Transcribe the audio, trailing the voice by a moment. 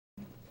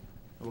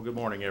Well, good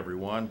morning,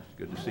 everyone.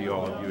 Good to see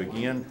all of you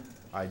again.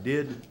 I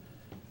did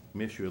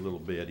miss you a little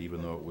bit,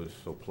 even though it was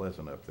so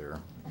pleasant up there.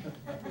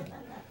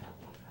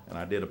 And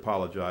I did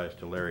apologize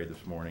to Larry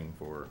this morning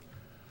for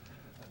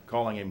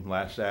calling him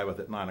last Sabbath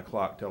at 9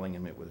 o'clock, telling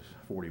him it was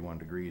 41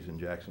 degrees in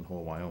Jackson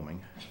Hole,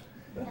 Wyoming.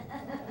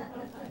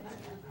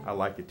 I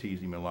like to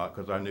tease him a lot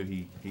because I knew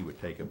he would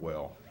take it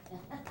well.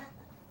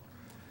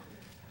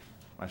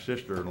 My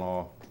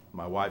sister-in-law,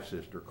 my wife's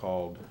sister,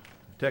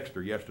 texted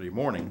her yesterday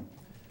morning,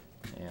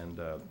 and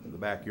the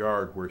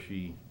backyard where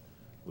she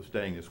was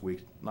staying this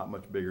week, not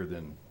much bigger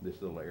than this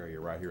little area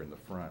right here in the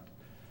front.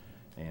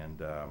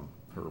 And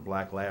her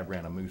black lab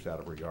ran a moose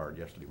out of her yard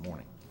yesterday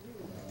morning.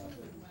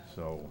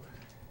 So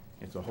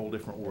it's a whole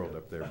different world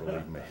up there,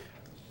 believe me.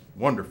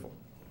 Wonderful.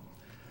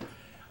 I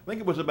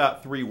think it was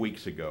about 3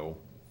 weeks ago,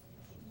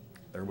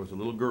 there was a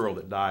little girl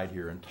that died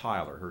here in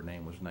Tyler. Her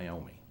name was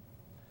Naomi.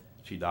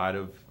 She died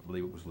of, I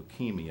believe it was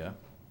leukemia.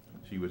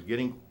 She was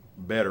getting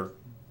better, was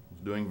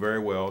doing very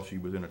well. She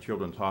was in a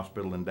children's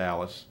hospital in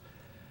Dallas,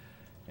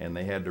 and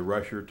they had to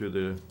rush her to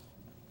the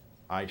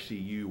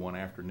ICU one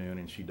afternoon,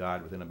 and she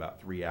died within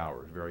about 3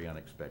 hours, very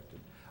unexpected.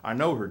 I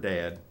know her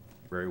dad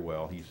very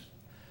well. He's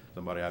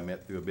somebody I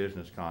met through a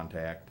business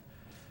contact,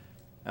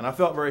 and I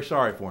felt very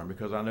sorry for him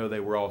because I know they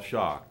were all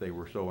shocked. They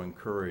were so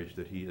encouraged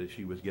that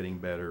she was getting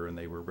better, and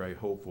they were very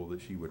hopeful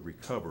that she would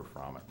recover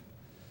from it.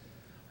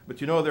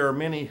 But you know, there are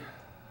many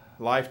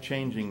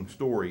life-changing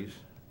stories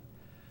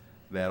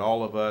that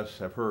all of us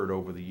have heard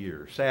over the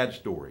years. Sad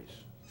stories,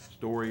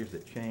 stories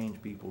that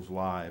change people's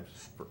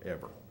lives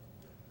forever.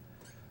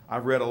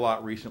 I've read a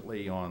lot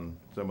recently on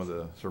some of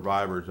the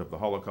survivors of the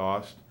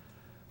Holocaust,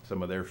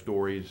 some of their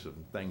stories of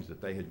things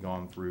that they had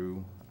gone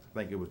through. I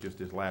think it was just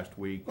this last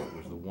week, it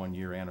was the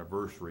 1-year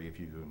anniversary, if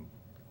you can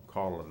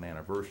call it an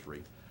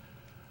anniversary,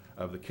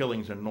 of the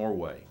killings in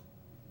Norway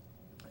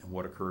and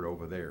what occurred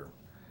over there.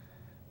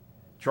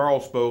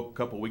 Charles spoke a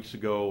couple weeks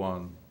ago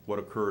on what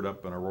occurred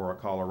up in Aurora,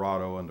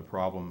 Colorado, and the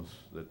problems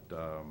that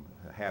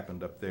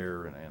happened up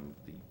there and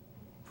the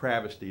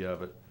travesty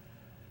of it.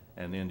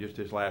 And then just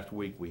this last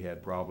week we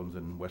had problems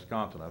in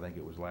Wisconsin. I think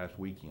it was last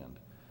weekend.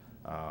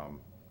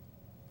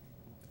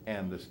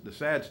 And the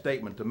sad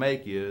statement to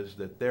make is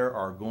that there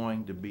are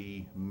going to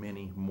be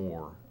many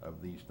more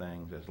of these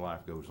things as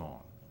life goes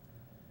on.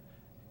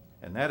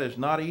 And that is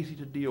not easy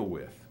to deal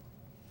with.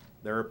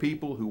 There are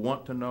people who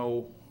want to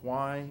know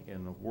why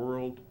in the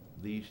world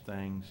these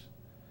things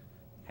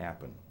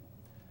happen.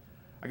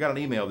 I got an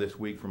email this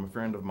week from a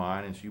friend of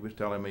mine, and she was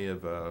telling me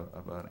of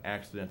an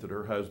accident that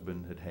her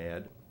husband had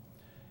had,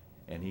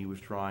 and he was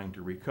trying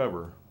to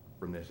recover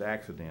from this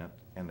accident,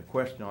 and the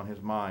question on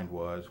his mind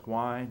was,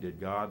 why did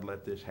God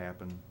let this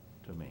happen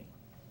to me?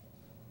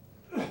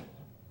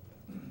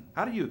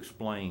 How do you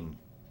explain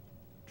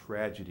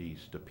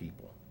tragedies to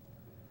people?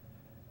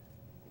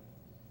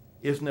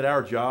 Isn't it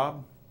our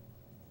job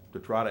to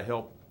try to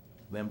help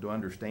them to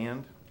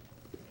understand?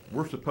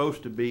 We're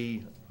supposed to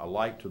be a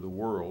light to the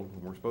world,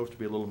 and we're supposed to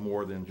be a little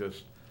more than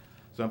just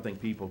something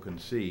people can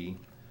see.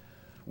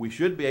 We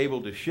should be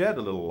able to shed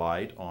a little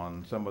light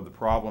on some of the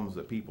problems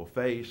that people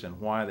face and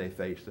why they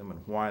face them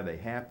and why they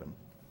happen,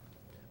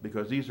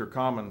 because these are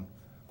common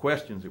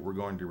questions that we're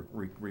going to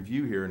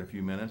review here in a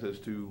few minutes as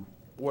to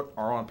what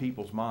are on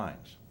people's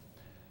minds.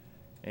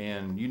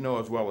 And you know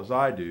as well as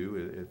I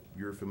do, if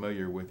you're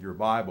familiar with your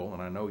Bible,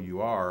 and I know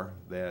you are,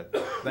 that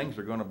things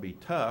are going to be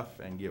tough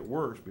and get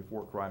worse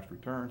before Christ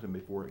returns and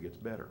before it gets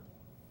better.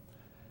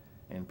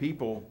 And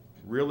people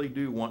really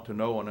do want to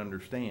know and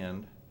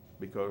understand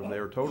because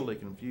they're totally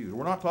confused.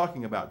 We're not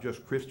talking about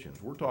just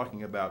Christians. We're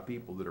talking about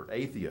people that are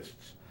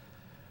atheists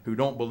who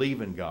don't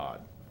believe in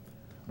God,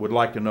 would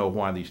like to know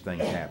why these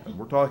things happen.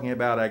 We're talking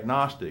about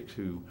agnostics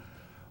who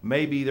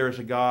maybe there's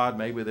a God,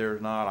 maybe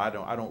there's not,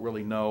 I don't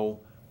really know.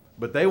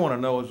 But they want to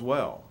know as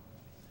well.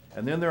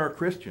 And then there are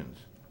Christians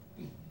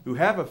who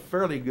have a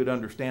fairly good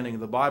understanding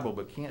of the Bible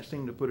but can't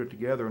seem to put it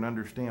together and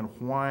understand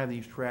why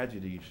these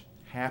tragedies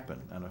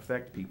happen and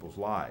affect people's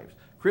lives.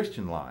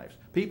 Christian lives.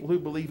 People who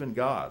believe in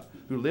God,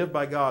 who live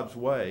by God's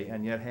way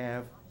and yet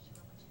have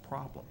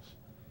problems.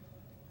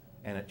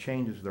 And it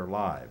changes their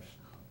lives.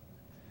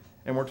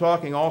 And we're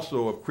talking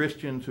also of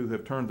Christians who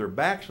have turned their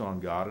backs on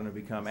God and have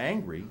become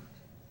angry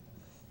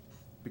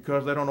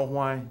because they don't know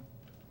why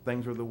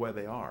things are the way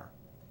they are.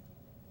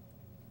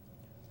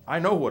 I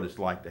know what it's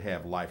like to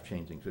have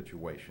life-changing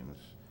situations.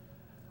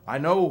 I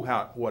know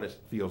what it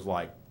feels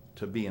like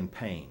to be in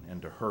pain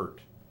and to hurt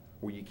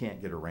where you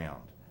can't get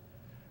around.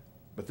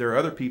 But there are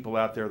other people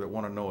out there that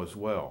want to know as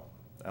well.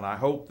 And I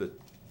hope that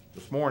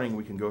this morning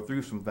we can go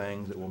through some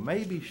things that will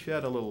maybe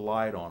shed a little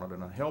light on it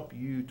and help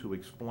you to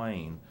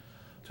explain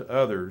to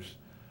others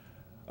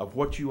of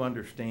what you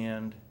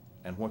understand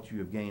and what you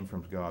have gained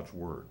from God's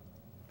Word.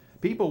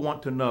 People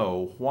want to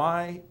know,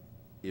 why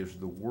is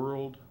the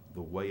world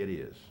the way it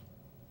is?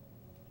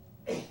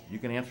 You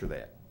can answer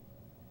that.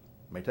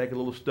 It may take a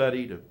little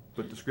study to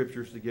put the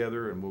scriptures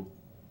together, and we'll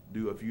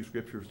do a few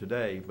scriptures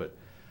today, but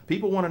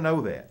people want to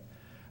know that.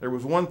 There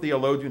was one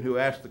theologian who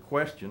asked the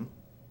question,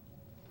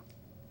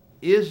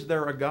 is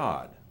there a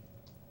God?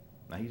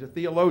 Now, he's a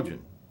theologian.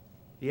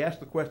 He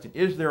asked the question,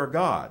 is there a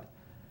God?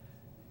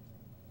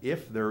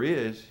 If there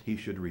is, he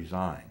should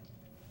resign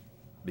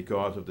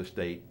because of the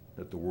state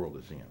that the world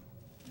is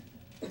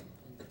in.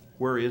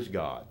 Where is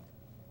God?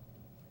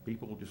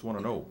 People just want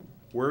to know,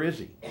 where is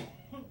he?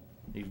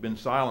 He's been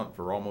silent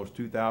for almost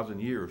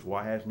 2,000 years.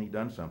 Why hasn't he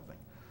done something?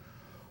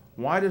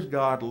 Why does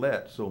God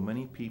let so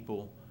many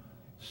people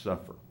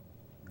suffer?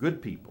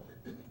 Good people,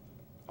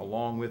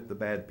 along with the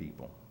bad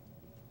people.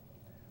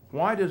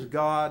 Why does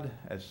God,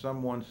 as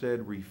someone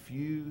said,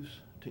 refuse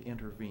to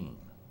intervene?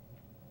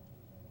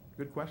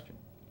 Good question.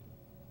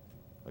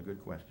 A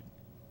good question.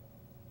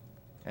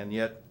 And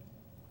yet,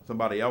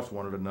 somebody else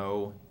wanted to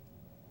know,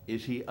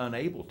 is he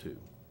unable to?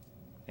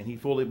 And he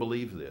fully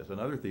believes this.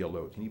 Another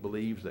theologian, he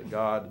believes that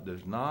God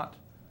does not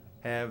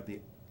have the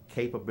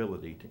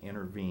capability to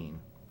intervene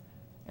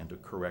and to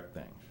correct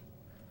things.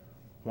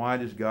 Why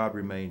does God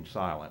remain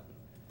silent?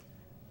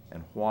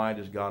 And why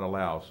does God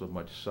allow so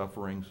much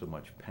suffering, so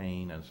much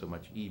pain, and so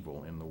much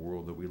evil in the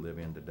world that we live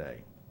in today?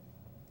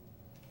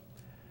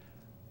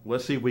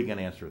 Let's see if we can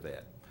answer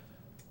that.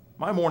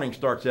 My morning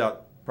starts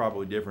out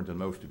probably different than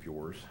most of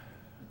yours.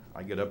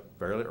 I get up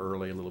fairly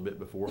early, a little bit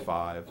before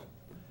 5,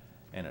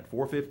 and at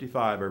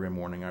 4:55 every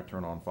morning I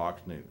turn on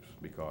Fox News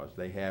because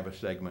they have a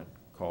segment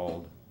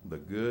called The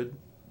Good,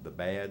 the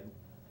Bad,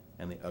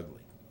 and the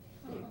Ugly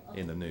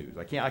in the news.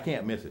 I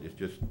can't miss it.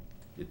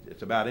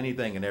 It's about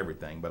anything and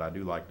everything, but I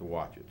do like to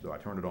watch it, so I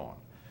turn it on.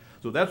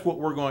 So that's what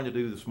we're going to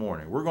do this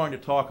morning. We're going to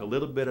talk a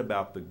little bit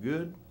about the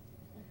good,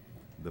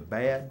 the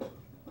bad,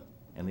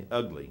 and the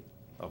ugly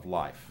of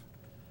life.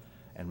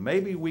 And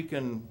maybe we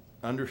can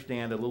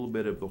understand a little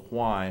bit of the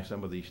why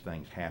some of these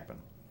things happen.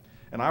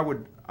 And I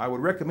would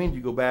recommend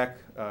you go back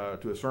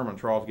to a sermon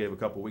Charles gave a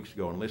couple weeks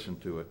ago and listen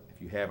to it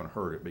if you haven't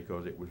heard it,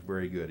 because it was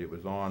very good. It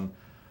was on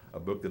a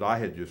book that I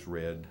had just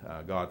read,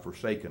 God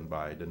Forsaken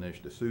by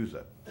Dinesh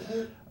D'Souza.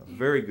 A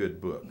very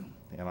good book.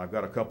 And I've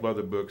got a couple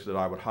other books that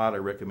I would highly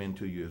recommend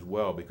to you as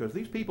well, because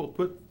these people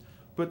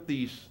put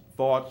these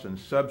thoughts and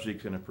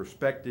subjects in a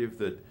perspective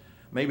that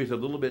maybe is a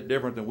little bit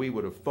different than we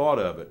would have thought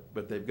of it,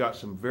 but they've got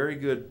some very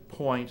good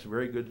points,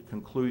 very good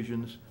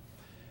conclusions,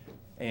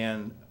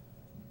 and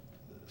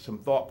some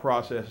thought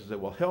processes that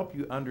will help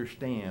you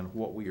understand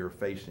what we are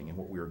facing and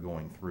what we are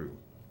going through.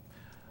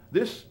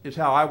 This is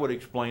how I would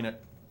explain it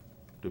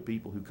to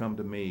people who come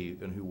to me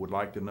and who would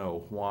like to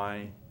know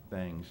why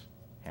things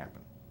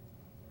happen.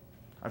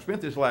 I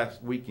spent this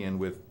last weekend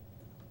with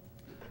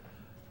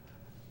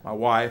my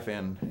wife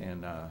and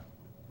a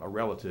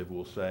relative,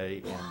 we'll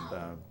say,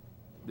 and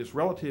this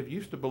relative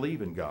used to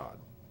believe in God,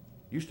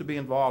 used to be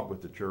involved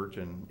with the church,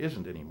 and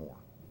isn't anymore.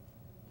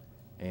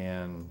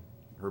 And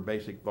her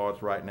basic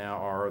thoughts right now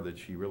are that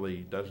she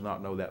really does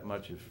not know that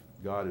much if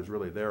God is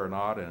really there or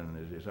not,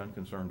 and is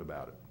unconcerned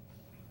about it.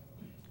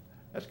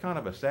 That's kind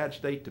of a sad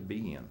state to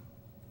be in.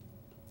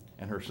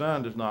 And her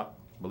son does not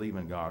believe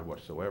in God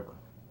whatsoever.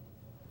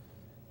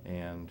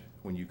 And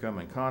when you come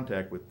in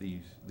contact with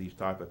these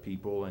type of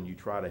people and you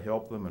try to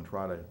help them and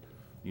try to,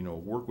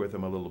 work with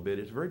them a little bit,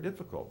 it's very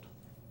difficult,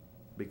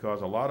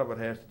 because a lot of it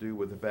has to do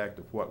with the fact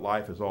of what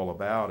life is all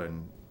about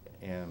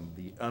and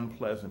the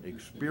unpleasant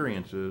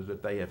experiences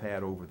that they have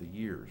had over the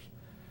years.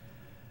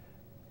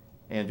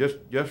 And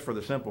just for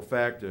the simple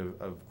fact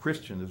of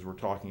Christians, as we're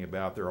talking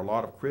about, there are a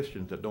lot of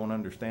Christians that don't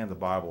understand the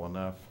Bible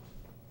enough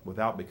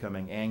without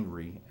becoming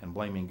angry and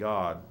blaming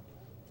God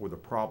for the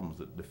problems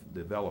that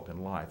develop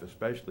in life,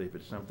 especially if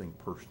it's something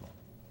personal.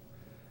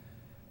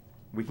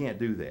 We can't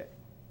do that.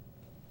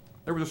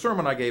 There was a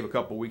sermon I gave a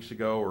couple weeks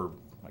ago, or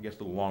I guess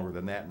a little longer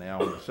than that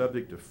now, on the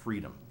subject of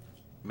freedom,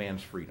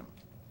 man's freedom.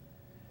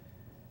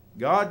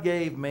 God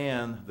gave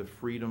man the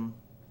freedom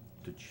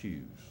to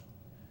choose.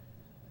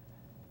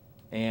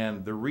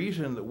 And the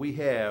reason that we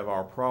have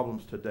our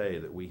problems today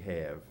that we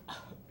have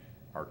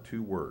are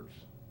two words: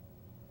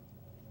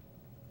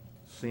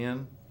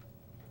 sin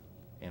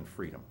and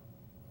freedom.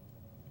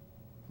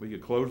 We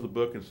could close the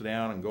book and sit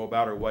down and go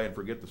about our way and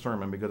forget the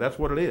sermon, because that's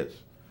what it is.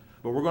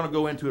 But we're going to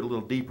go into it a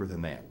little deeper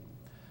than that.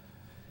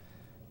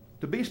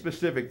 To be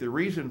specific, the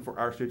reason for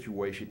our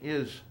situation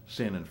is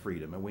sin and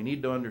freedom, and we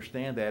need to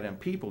understand that, and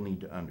people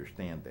need to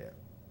understand that.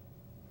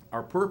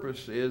 Our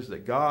purpose is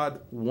that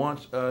God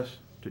wants us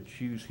to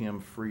choose him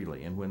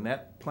freely. And when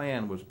that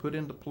plan was put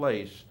into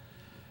place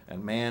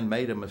and man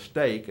made a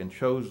mistake and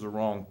chose the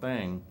wrong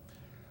thing,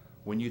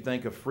 when you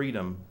think of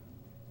freedom,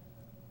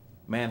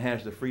 man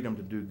has the freedom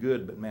to do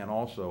good, but man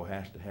also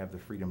has to have the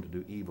freedom to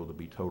do evil, to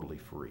be totally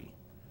free.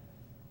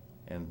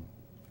 And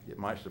it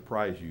might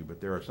surprise you,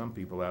 but there are some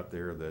people out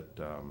there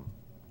that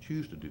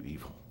choose to do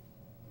evil.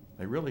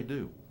 They really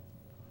do.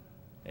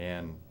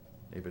 And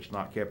if it's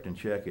not kept in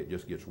check, it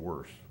just gets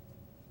worse.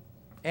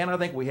 And I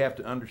think we have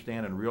to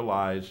understand and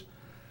realize,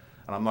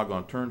 and I'm not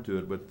going to turn to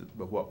it,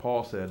 but what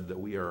Paul said, that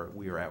we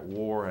are at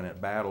war and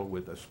at battle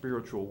with a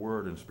spiritual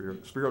world and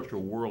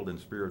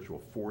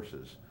spiritual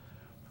forces,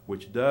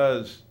 which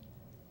does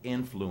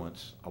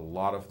influence a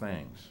lot of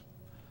things.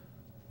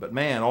 But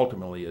man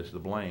ultimately is to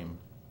blame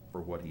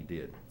for what he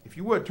did. If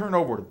you would, turn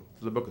over to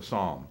the book of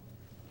Psalm,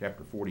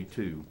 chapter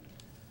 42,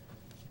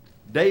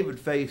 David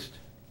faced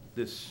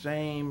this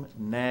same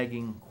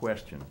nagging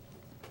question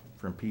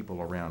from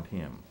people around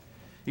him.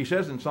 He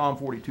says in Psalm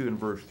 42 and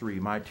verse 3,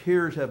 "My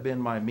tears have been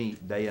my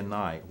meat day and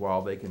night,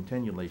 while they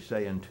continually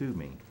say unto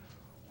me,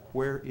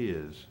 Where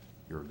is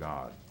your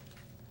God?"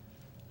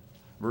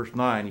 Verse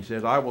 9, he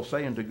says, "I will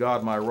say unto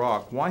God my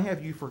rock, Why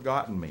have you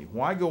forgotten me?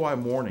 Why go I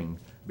mourning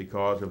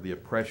because of the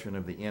oppression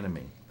of the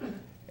enemy?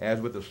 As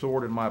with the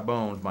sword in my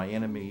bones, my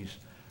enemies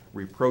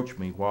reproach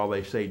me, while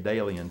they say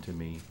daily unto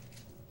me,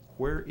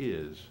 Where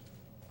is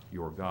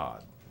your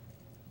God?"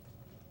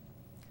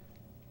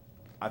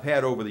 I've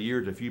had over the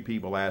years a few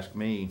people ask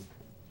me,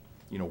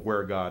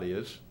 where God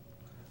is,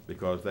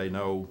 because they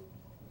know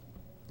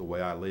the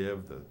way I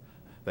live, the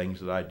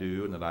things that I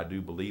do, and that I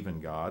do believe in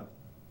God.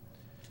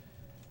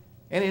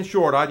 And in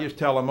short, I just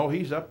tell them,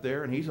 He's up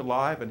there, and He's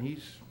alive, and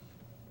He's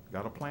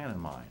got a plan in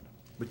mind.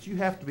 But you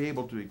have to be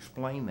able to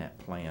explain that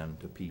plan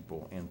to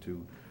people and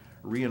to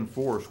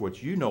reinforce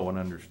what you know and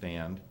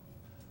understand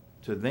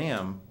to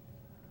them,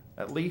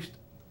 at least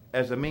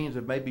as a means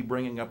of maybe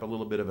bringing up a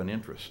little bit of an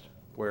interest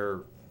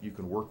where you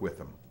can work with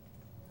them.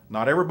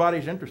 Not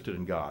everybody's interested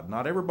in God.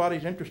 Not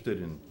everybody's interested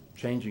in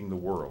changing the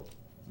world.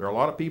 There are a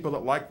lot of people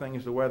that like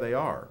things the way they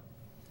are.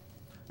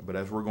 But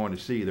as we're going to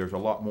see, there's a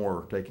lot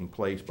more taking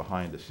place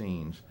behind the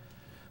scenes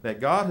that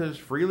God has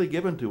freely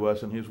given to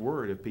us in His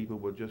Word if people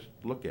would just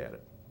look at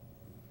it.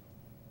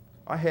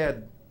 I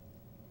had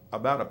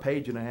about a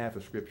page and a half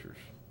of scriptures.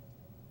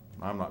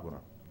 I'm not going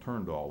to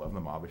turn to all of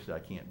them. Obviously, I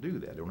can't do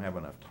that. I don't have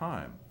enough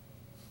time.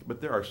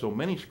 But there are so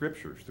many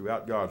scriptures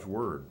throughout God's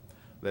Word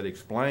that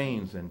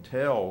explains and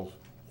tells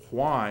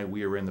why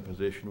we are in the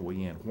position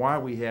we're in, why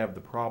we have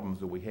the problems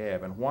that we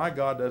have, and why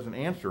God doesn't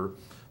answer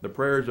the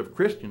prayers of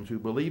Christians who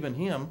believe in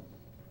Him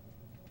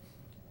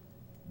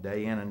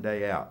day in and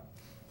day out.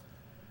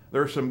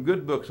 There are some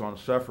good books on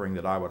suffering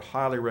that I would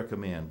highly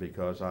recommend,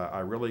 because I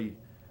really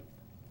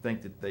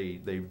think that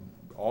they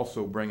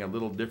also bring a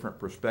little different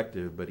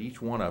perspective, but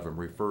each one of them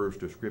refers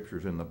to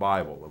scriptures in the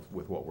Bible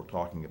with what we're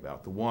talking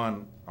about. The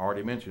one I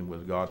already mentioned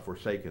was God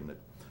Forsaken, that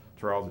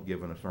Charles had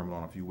given a sermon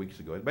on a few weeks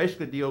ago. It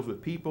basically deals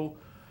with people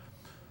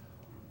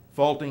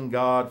faulting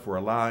God for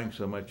allowing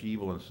so much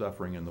evil and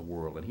suffering in the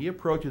world. And he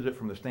approaches it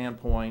from the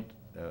standpoint,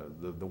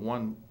 the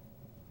one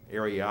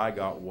area I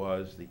got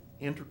was the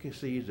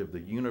intricacies of the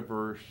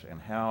universe and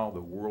how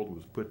the world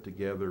was put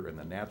together and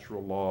the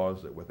natural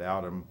laws that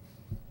without them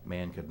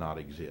man could not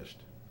exist.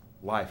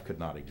 Life could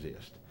not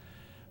exist.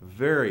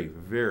 Very,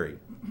 very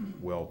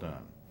well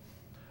done.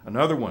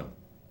 Another one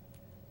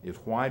is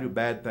Why Do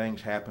Bad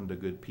Things Happen to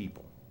Good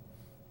People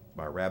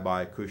by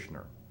Rabbi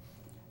Kushner.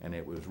 And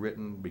it was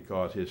written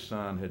because his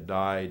son had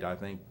died, I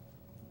think,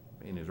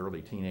 in his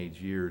early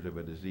teenage years of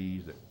a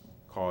disease that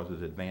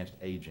causes advanced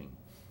aging.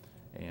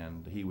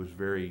 And he was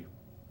very,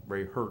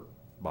 very hurt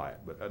by it.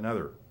 But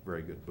another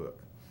very good book.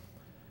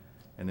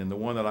 And then the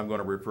one that I'm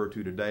going to refer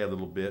to today a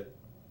little bit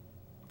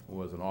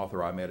was an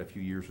author I met a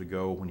few years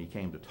ago when he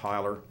came to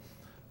Tyler.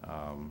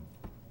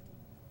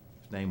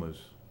 His name was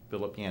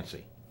Philip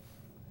Yancey.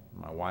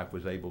 My wife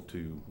was able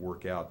to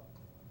work out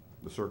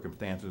the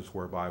circumstances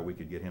whereby we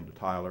could get him to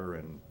Tyler,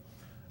 and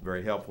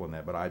very helpful in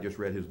that. But I just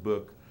read his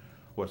book,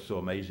 What's So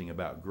Amazing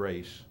About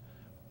Grace.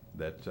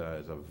 That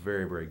is a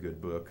very, very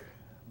good book.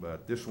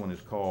 But this one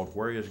is called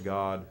Where Is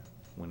God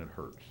When It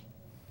Hurts?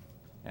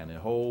 And the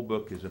whole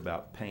book is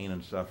about pain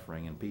and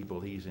suffering and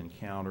people he's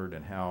encountered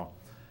and how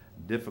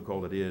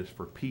difficult it is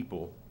for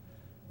people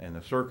and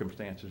the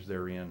circumstances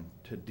they're in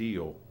to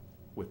deal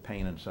with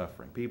pain and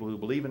suffering. People who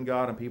believe in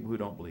God and people who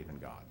don't believe in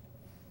God.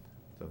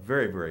 It's a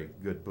very, very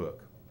good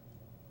book,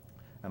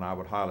 and I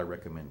would highly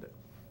recommend it.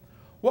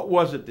 What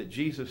was it that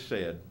Jesus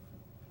said?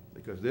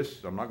 Because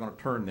this, I'm not going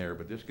to turn there,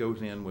 but this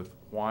goes in with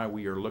why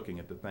we are looking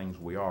at the things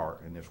we are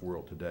in this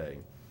world today.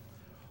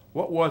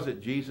 What was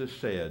it Jesus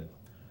said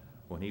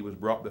when he was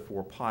brought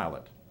before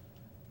Pilate,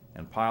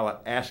 and Pilate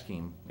asked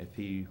him if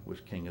he was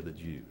king of the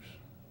Jews?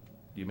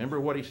 Do you remember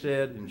what he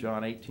said in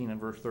John 18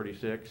 and verse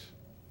 36?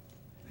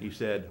 He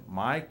said,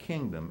 "My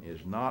kingdom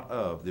is not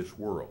of this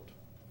world.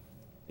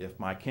 If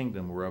my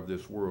kingdom were of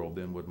this world,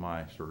 then would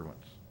my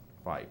servants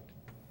fight."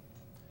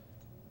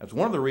 That's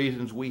one of the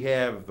reasons we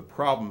have the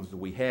problems that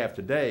we have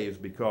today, is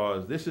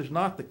because this is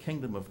not the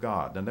kingdom of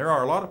God. And there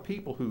are a lot of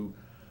people who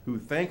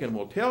think and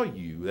will tell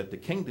you that the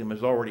kingdom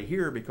is already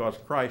here because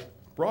Christ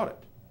brought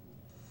it.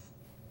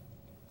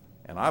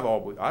 And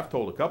I've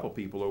told a couple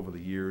people over the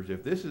years,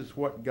 if this is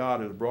what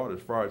God has brought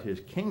as far as his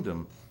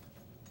kingdom,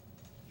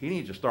 he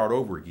needs to start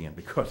over again,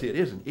 because it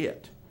isn't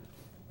it.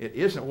 It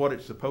isn't what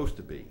it's supposed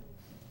to be.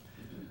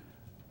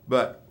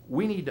 But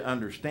we need to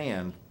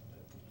understand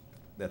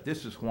that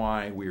this is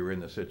why we are in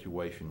the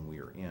situation we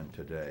are in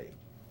today.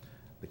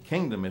 The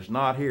kingdom is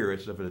not here.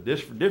 It's of a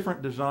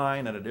different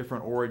design and a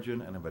different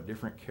origin and of a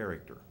different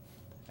character.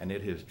 And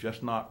it has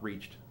just not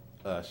reached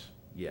us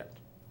yet.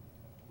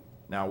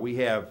 Now, we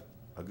have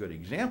a good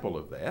example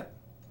of that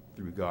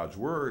through God's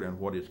Word and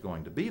what it's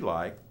going to be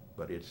like,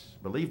 but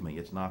believe me,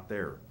 it's not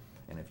there.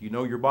 And if you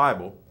know your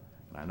Bible,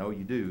 and I know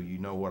you do, you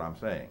know what I'm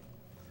saying.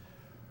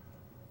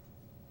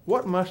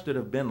 What must it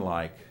have been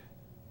like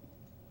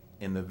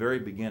in the very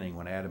beginning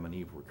when Adam and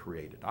Eve were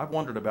created. I've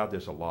wondered about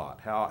this a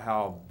lot,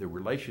 how the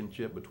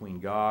relationship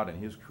between God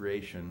and his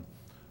creation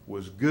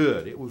was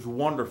good. It was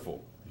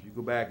wonderful. As you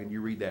go back and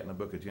you read that in the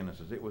book of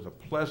Genesis, it was a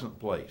pleasant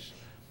place.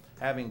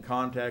 Having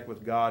contact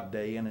with God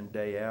day in and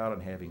day out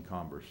and having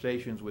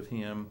conversations with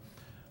him.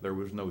 There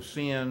was no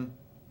sin.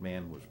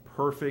 Man was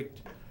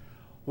perfect.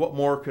 What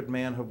more could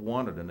man have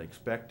wanted and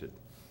expected?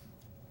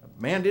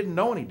 Man didn't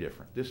know any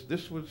different.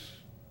 This was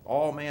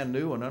all man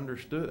knew and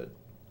understood.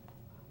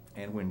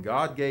 And when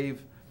God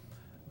gave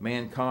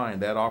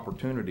mankind that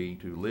opportunity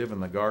to live in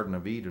the Garden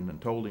of Eden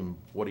and told him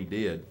what he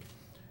did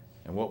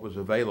and what was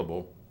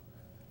available,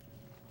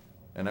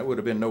 and that would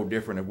have been no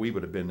different if we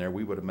would have been there.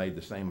 We would have made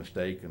the same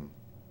mistake and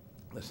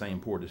the same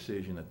poor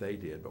decision that they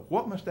did. But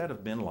what must that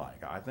have been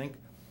like? I think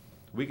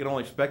we can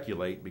only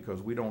speculate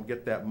because we don't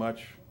get that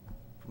much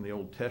from the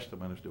Old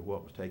Testament as to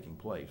what was taking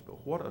place.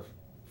 But what a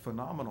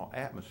phenomenal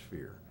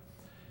atmosphere,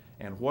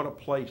 and what a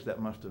place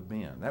that must have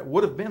been. That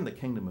would have been the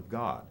kingdom of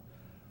God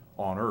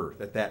on earth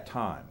at that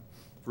time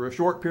for a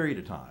short period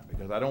of time,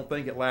 because I don't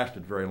think it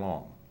lasted very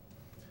long.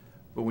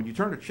 But when you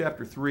turn to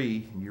chapter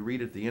 3 and you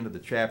read at the end of the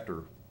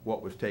chapter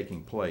what was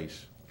taking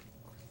place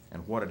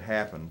and what had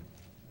happened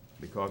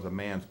because of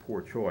man's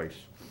poor choice,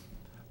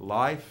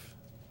 life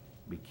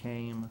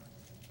became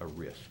a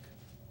risk,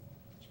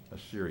 a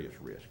serious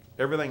risk.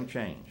 Everything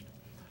changed.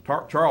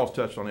 Charles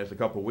touched on this a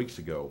couple of weeks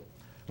ago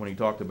when he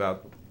talked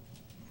about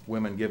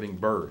women giving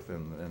birth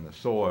and the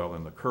soil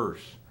and the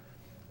curse.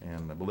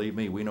 And believe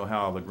me, we know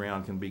how the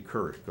ground can be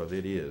cursed, because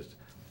it is.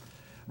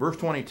 Verse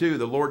 22,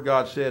 the Lord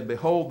God said,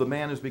 Behold, the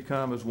man has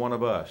become as one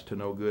of us, to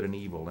know good and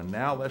evil. And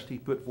now lest he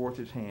put forth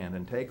his hand,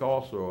 and take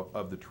also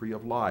of the tree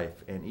of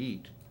life, and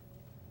eat,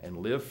 and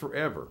live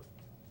forever.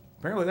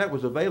 Apparently that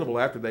was available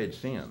after they had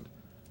sinned.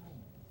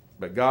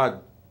 But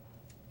God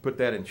put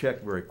that in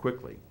check very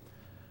quickly.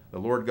 The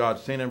Lord God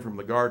sent him from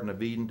the Garden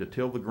of Eden to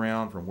till the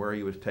ground from where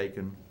he was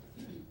taken.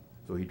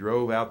 So he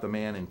drove out the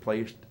man and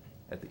placed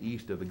at the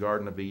east of the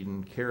Garden of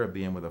Eden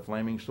cherubim with a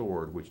flaming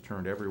sword, which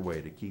turned every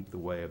way to keep the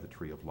way of the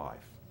tree of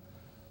life.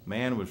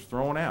 Man was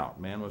thrown out.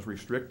 Man was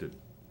restricted.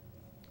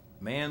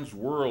 Man's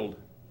world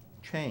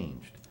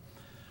changed.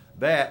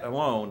 That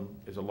alone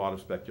is a lot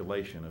of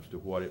speculation as to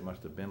what it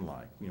must have been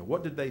like. You know,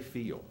 what did they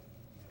feel?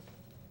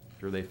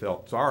 Sure, they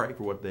felt sorry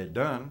for what they had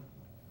done,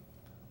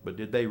 but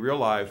did they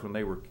realize when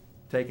they were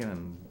taken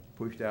and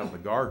pushed out of the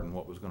garden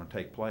what was going to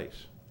take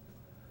place?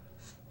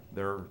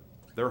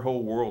 Their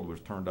whole world was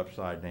turned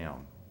upside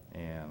down,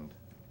 and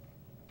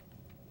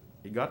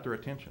it got their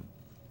attention.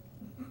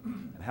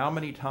 And how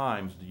many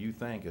times do you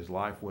think, as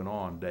life went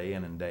on day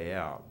in and day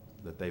out,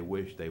 that they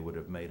wished they would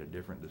have made a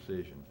different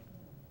decision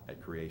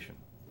at creation?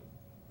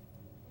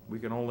 We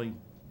can only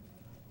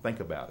think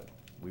about it.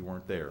 We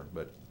weren't there,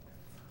 but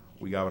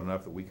we got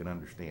enough that we can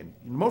understand.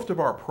 Most of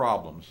the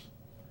problems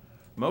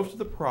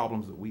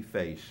that we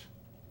face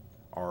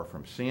are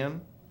from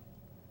sin,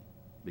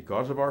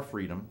 because of our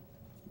freedom,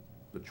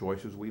 the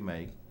choices we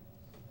make,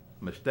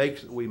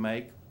 mistakes that we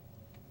make,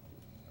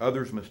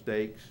 others'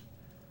 mistakes,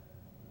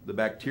 the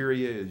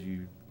bacteria, as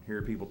you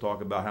hear people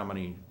talk about how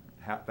many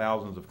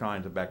thousands of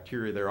kinds of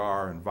bacteria there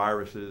are, and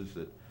viruses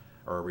that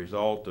are a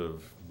result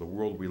of the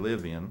world we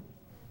live in.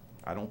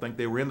 I don't think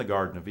they were in the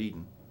Garden of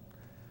Eden.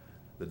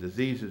 The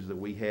diseases that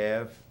we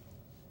have,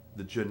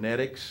 the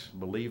genetics,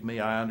 believe me,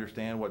 I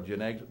understand what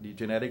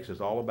genetics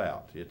is all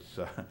about.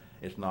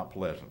 It's not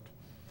pleasant.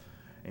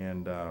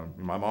 And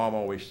my mom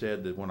always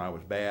said that when I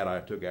was bad, I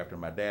took after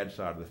my dad's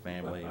side of the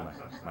family.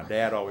 My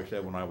dad always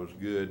said when I was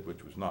good,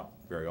 which was not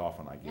very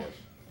often, I guess,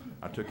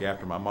 I took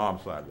after my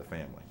mom's side of the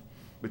family.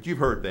 But you've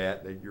heard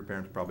that. Your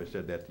parents probably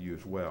said that to you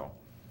as well.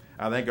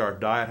 I think our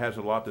diet has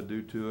a lot to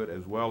do to it,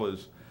 as well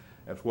as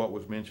what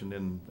was mentioned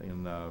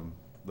in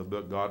the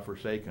book God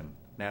Forsaken,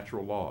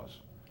 natural laws.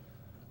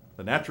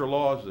 The natural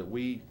laws that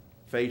we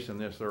face in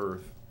this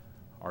earth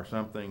are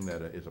something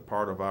that is a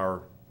part of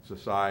our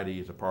society,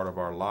 is a part of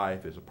our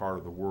life, is a part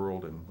of the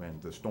world,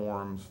 and the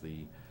storms,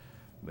 the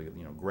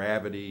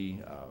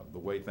gravity, the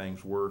way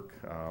things work,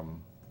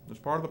 is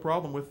part of the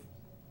problem with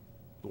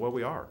the way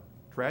we are.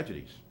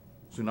 Tragedies,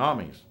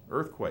 tsunamis,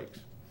 earthquakes.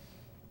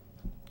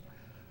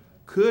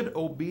 Could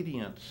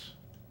obedience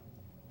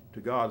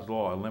to God's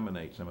law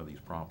eliminate some of these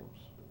problems?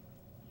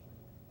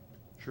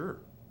 Sure.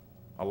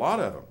 A lot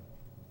of them.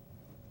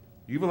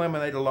 You've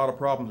eliminated a lot of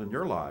problems in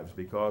your lives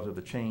because of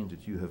the change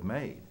that you have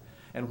made.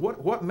 And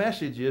what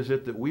message is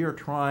it that we are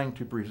trying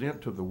to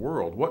present to the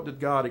world? What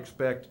did God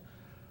expect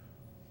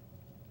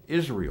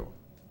Israel,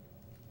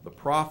 the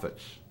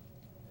prophets,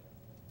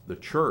 the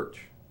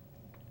church,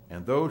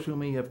 and those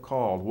whom he have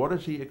called, what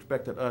does he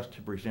expected us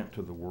to present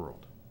to the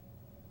world?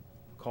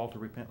 A call to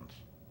repentance.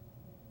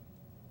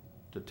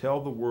 To tell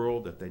the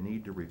world that they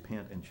need to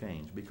repent and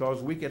change,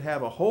 because we could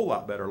have a whole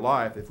lot better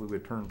life if we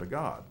would turn to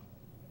God.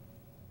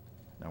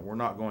 Now, we're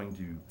not going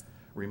to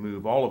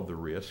remove all of the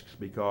risks,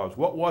 because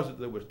what was it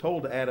that was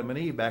told to Adam and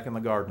Eve back in the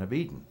Garden of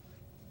Eden?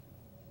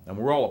 And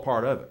we're all a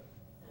part of it.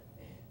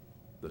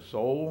 The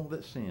soul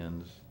that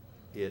sins,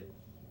 it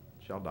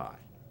shall die.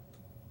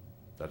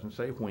 Doesn't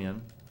say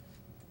when.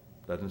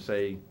 Doesn't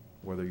say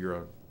whether you're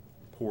a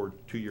poor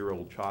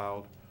 2-year-old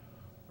child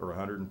or a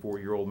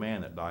 104-year-old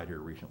man that died here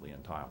recently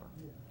in Tyler.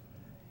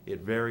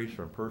 It varies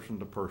from person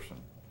to person.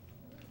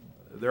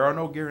 There are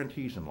no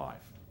guarantees in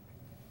life.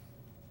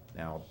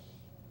 Now,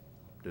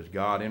 does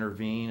God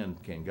intervene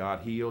and can God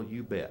heal?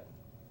 You bet.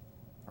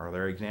 Are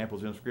there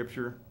examples in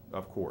Scripture?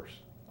 Of course,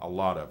 a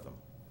lot of them.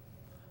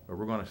 But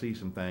we're going to see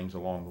some things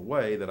along the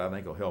way that I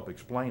think will help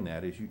explain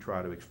that as you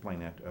try to explain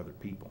that to other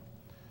people.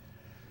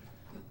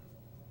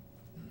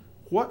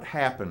 What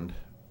happened,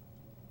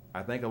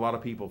 I think a lot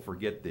of people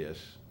forget this,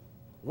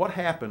 what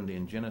happened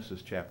in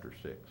Genesis chapter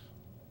 6?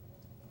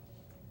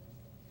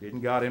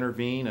 Didn't God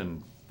intervene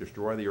and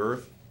destroy the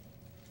earth,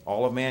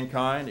 all of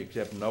mankind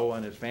except Noah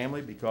and his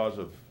family because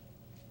of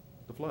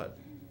the flood?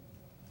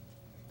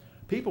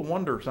 People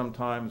wonder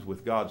sometimes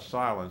with God's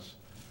silence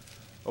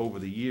over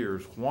the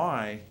years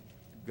why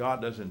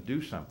God doesn't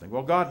do something.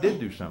 Well, God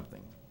did do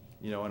something.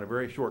 In a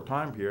very short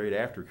time period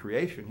after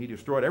creation, he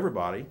destroyed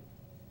everybody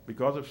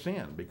because of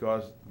sin,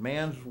 because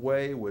man's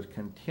way was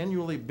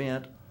continually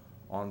bent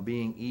on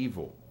being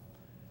evil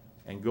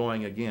and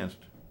going against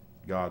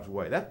God's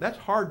way. That's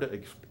hard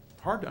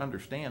to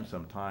understand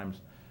sometimes.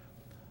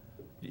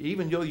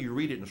 Even though you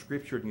read it in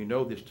Scripture and you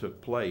know this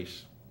took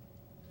place,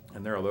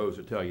 and there are those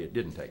that tell you it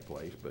didn't take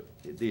place, but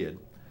it did.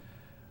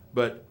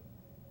 But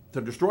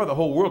to destroy the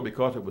whole world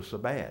because it was so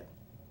bad,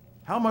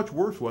 how much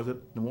worse was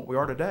it than what we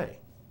are today?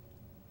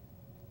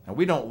 And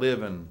we don't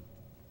live in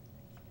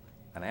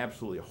an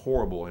absolutely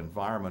horrible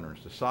environment or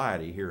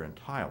society here in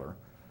Tyler.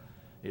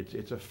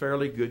 It's a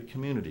fairly good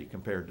community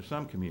compared to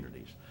some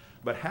communities.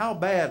 But how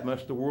bad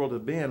must the world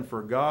have been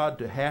for God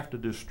to have to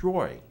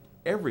destroy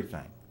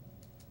everything?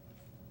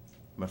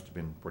 Must have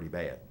been pretty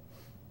bad.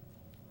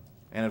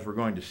 And as we're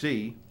going to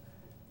see,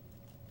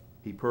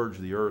 he purged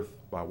the earth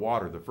by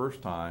water the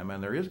first time,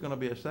 and there is going to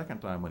be a second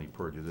time when he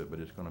purges it, but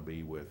it's going to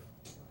be with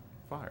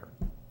fire.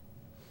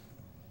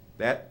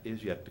 That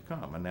is yet to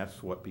come, and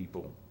that's what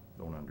people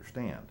don't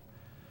understand.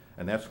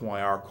 And that's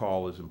why our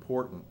call is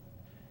important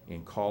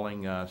in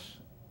calling us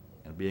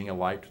and being a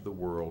light to the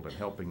world and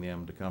helping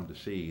them to come to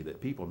see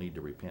that people need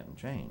to repent and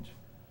change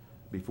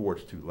before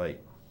it's too late.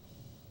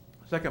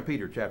 2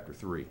 Peter chapter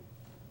 3.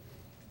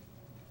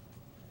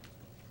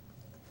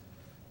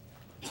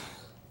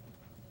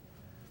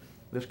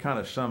 This kind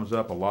of sums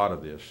up a lot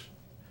of this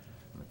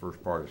in the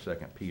first part of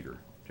 2 Peter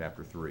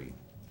chapter 3.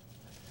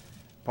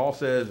 Paul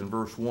says in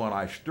verse 1,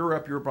 I stir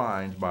up your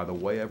minds by the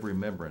way of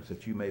remembrance,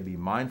 that you may be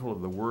mindful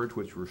of the words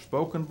which were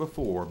spoken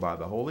before by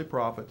the holy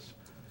prophets,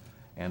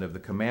 and of the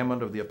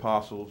commandment of the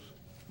apostles,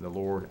 the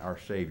Lord our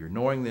Savior.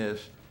 Knowing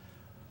this,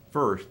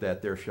 first,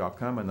 that there shall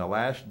come in the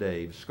last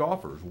days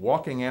scoffers,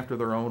 walking after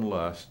their own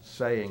lusts,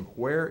 saying,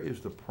 where is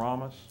the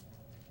promise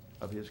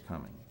of his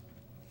coming?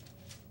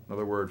 In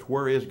other words,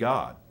 where is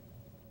God?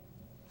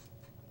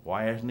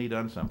 Why hasn't he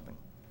done something?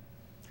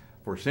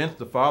 For since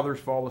the fathers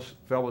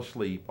fell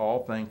asleep,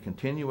 all things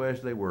continue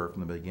as they were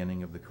from the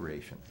beginning of the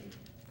creation.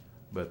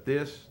 But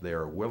this they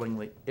are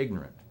willingly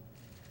ignorant,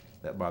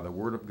 that by the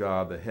word of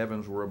God the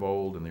heavens were of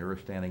old, and the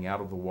earth standing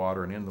out of the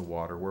water and in the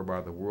water,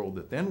 whereby the world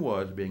that then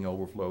was, being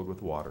overflowed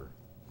with water,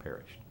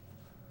 perished.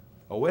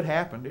 Oh, it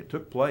happened. It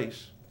took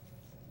place.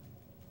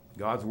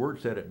 God's word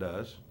said it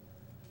does.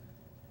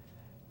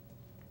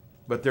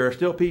 But there are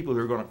still people who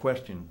are going to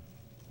question,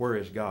 where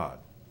is God?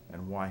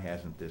 And why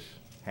hasn't this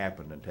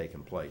happened and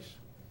taken place?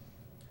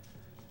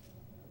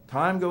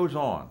 Time goes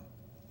on.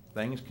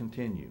 Things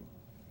continue.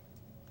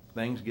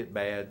 Things get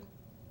bad.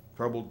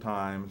 Troubled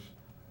times.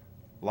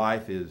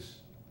 Life is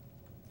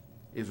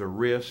a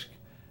risk.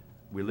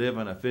 We live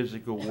in a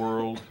physical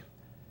world,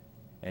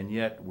 and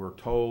yet we're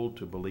told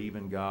to believe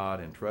in God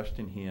and trust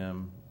in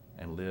him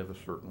and live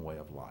a certain way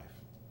of life.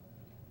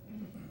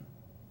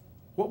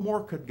 What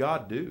more could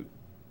God do?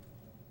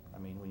 I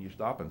mean, when you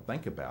stop and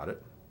think about it,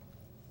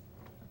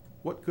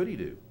 what could he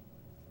do?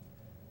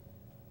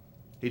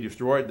 He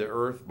destroyed the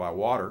earth by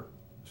water,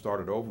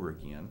 started over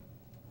again.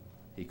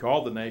 He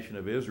called the nation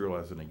of Israel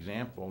as an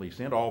example. He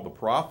sent all the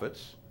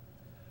prophets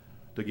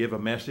to give a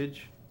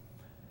message.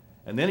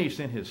 And then he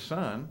sent his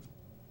son,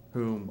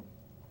 whom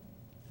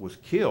was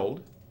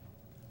killed.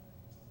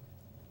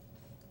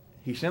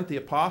 He sent the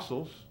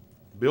apostles,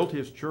 built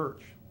his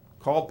church,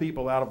 called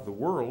people out of the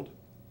world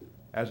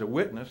as a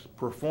witness,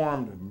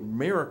 performed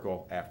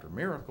miracle after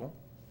miracle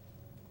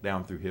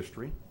down through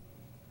history.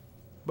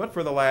 But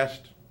for the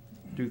last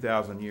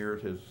 2,000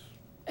 years has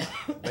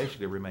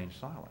basically remained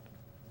silent.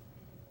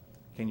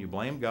 Can you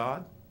blame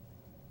God?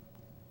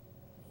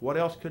 What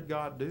else could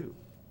God do?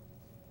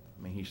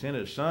 I mean, he sent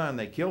his son,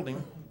 they killed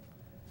him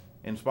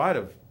in spite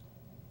of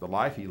the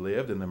life he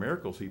lived and the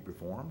miracles he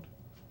performed.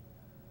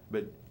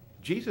 But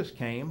Jesus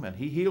came and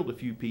he healed a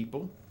few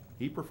people.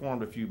 He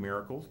performed a few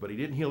miracles, but he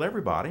didn't heal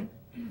everybody.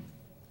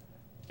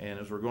 And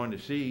as we're going to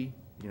see,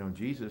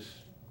 Jesus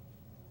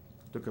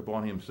took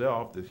upon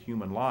himself this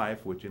human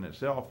life, which in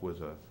itself was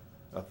a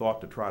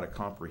thought to try to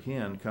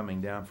comprehend,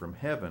 coming down from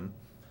heaven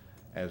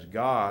as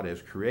God,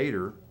 as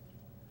creator,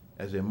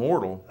 as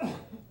immortal,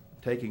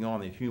 taking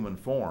on the human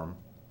form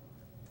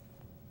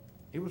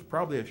It was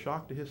probably a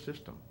shock to his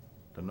system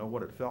to know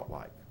what it felt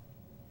like.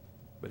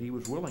 But he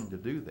was willing to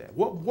do that.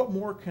 What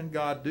more can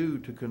God do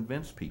to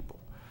convince people?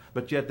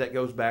 But yet that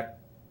goes back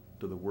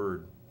to the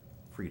word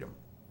freedom.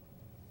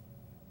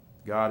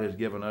 God has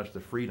given us the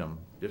freedom,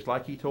 just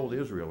like he told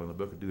Israel in the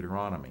book of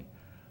Deuteronomy.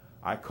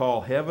 I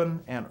call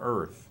heaven and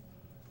earth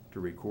to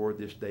record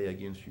this day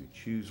against you.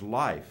 Choose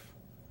life,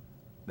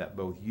 that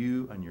both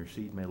you and your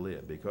seed may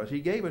live. Because he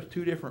gave us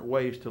two different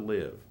ways to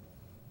live,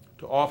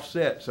 to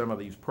offset some of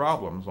these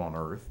problems on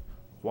earth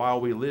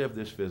while we live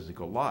this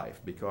physical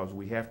life. Because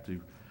we have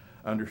to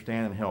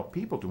understand and help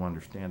people to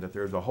understand that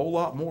there's a whole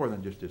lot more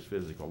than just this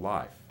physical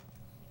life.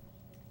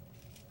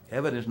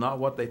 Heaven is not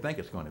what they think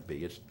it's going to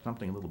be. It's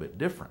something a little bit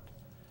different.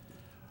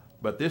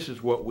 But this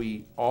is what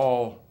we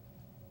all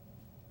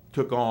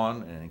took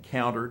on and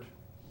encountered.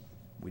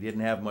 We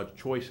didn't have much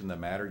choice in the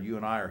matter. You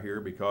and I are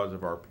here because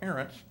of our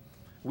parents.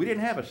 We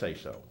didn't have a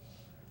say-so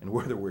in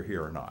whether we're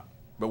here or not.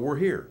 But we're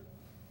here.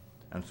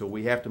 And so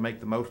we have to make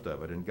the most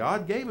of it. And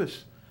God gave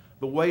us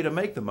the way to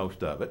make the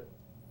most of it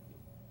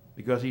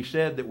because he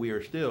said that we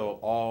are still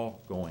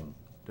all going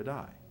to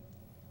die.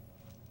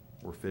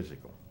 We're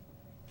physical.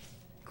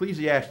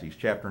 Ecclesiastes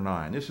chapter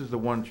 9. This is the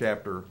one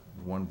chapter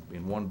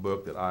in one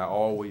book that I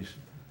always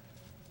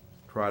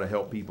try to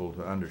help people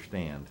to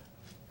understand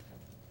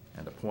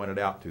and to point it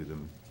out to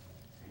them.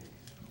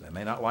 They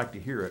may not like to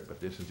hear it, but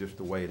this is just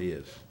the way it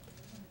is.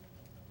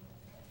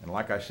 And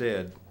like I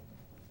said,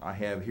 I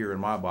have here in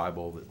my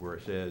Bible where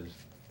it says,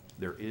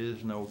 there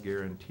is no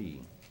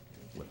guarantee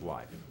with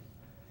life.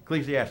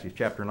 Ecclesiastes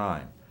chapter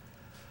 9,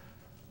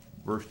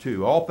 verse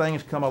 2. All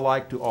things come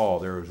alike to all.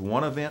 There is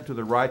one event to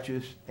the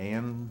righteous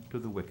and to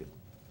the wicked.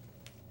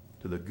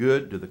 To the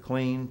good, to the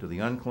clean, to the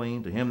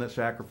unclean, to him that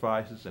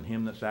sacrifices and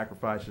him that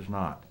sacrifices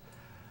not.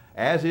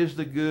 As is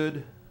the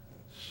good,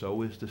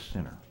 so is the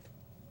sinner.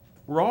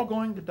 We're all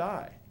going to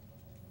die.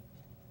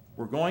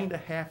 We're going to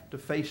have to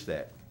face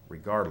that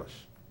regardless.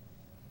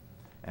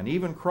 And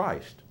even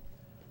Christ,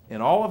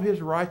 in all of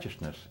his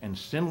righteousness and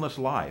sinless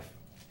life,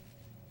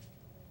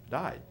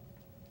 died.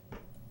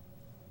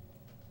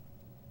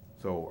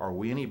 So are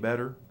we any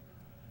better?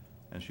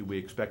 And should we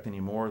expect any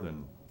more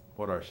than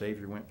what our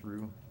Savior went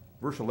through?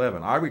 Verse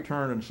 11, I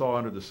returned and saw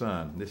under the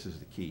sun, this is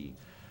the key,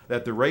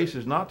 that the race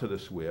is not to the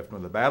swift, nor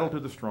the battle to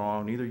the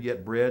strong, neither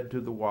yet bread to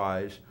the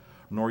wise,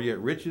 nor yet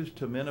riches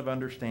to men of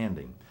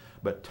understanding.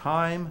 But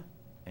time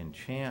and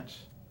chance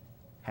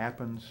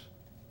happens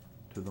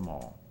to them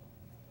all.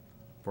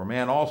 For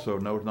man also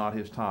knows not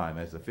his time,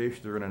 as the fish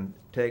that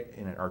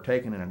are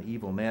taken in an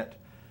evil net,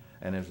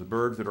 and as the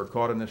birds that are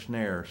caught in the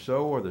snare,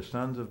 so are the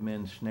sons of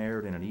men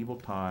snared in an evil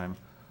time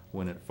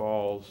when it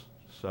falls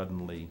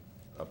suddenly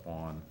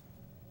upon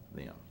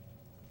them.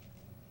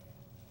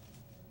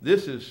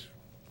 This is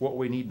what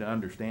we need to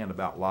understand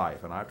about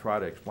life, and I try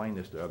to explain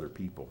this to other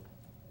people.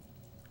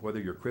 Whether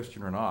you're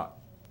Christian or not,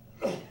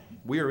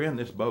 we are in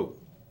this boat.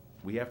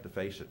 We have to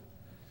face it.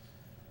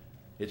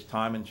 It's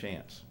time and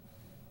chance.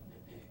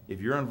 If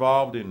you're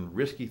involved in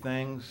risky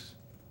things,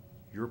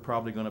 you're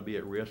probably going to be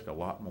at risk a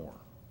lot more.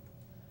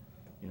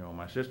 You know,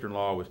 my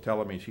sister-in-law was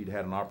telling me she'd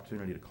had an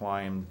opportunity to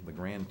climb the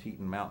Grand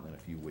Teton Mountain in a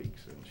few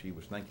weeks, and she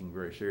was thinking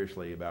very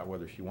seriously about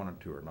whether she wanted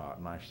to or not.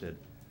 And I said,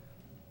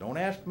 don't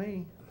ask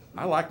me.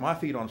 I like my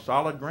feet on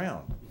solid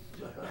ground.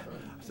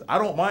 I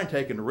don't mind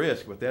taking the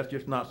risk, but that's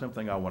just not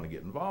something I want to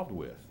get involved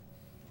with.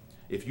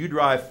 If you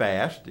drive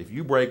fast, if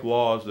you break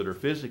laws that are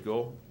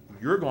physical,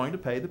 you're going to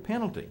pay the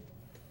penalty.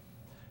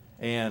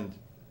 And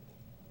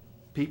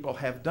people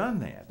have done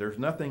that. There's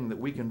nothing that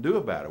we can do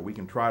about it. We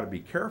can try to be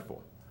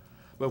careful.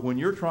 But when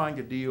you're trying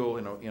to deal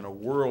in a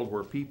world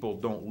where people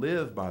don't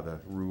live by the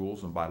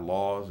rules and by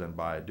laws and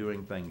by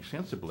doing things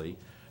sensibly,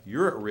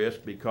 you're at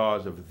risk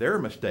because of their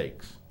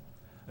mistakes.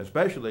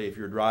 Especially if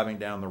you're driving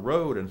down the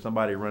road and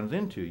somebody runs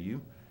into you,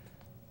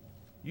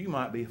 you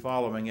might be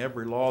following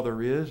every law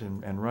there is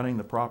and running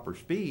the proper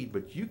speed,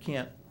 but you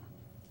can't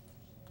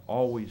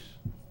always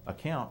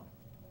account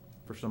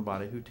for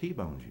somebody who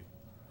T-bones you.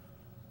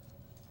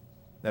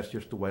 That's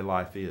just the way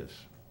life is.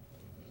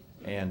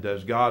 And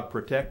does God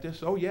protect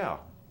us? Oh yeah.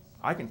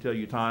 I can tell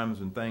you times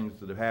and things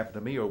that have happened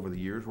to me over the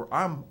years where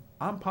I'm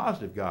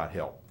positive God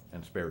helped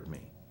and spared me.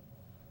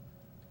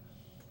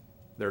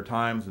 There are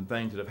times and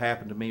things that have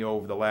happened to me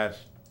over the last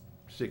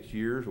 6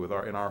 years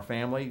in our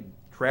family,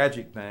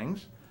 tragic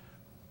things.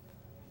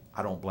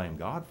 I don't blame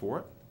God for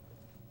it,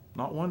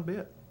 not one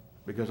bit,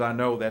 because I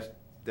know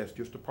that's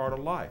just a part of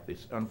life.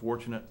 It's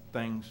unfortunate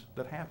things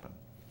that happen.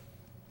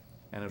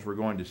 And as we're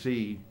going to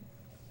see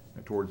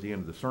towards the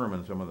end of the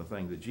sermon, some of the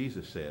things that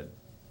Jesus said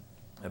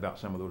about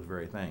some of those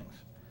very things.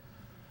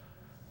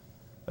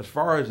 As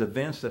far as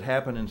events that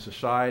happen in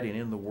society and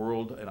in the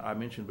world, and I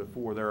mentioned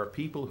before, there are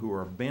people who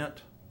are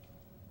bent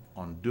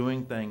on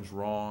doing things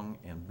wrong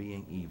and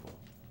being evil.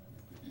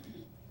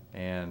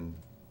 And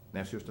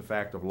that's just a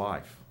fact of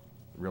life.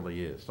 It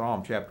really is.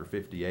 Psalm chapter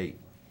 58.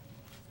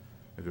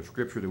 There's a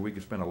scripture that we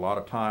could spend a lot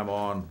of time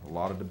on, a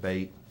lot of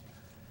debate.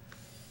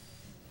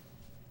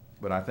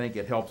 But I think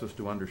it helps us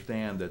to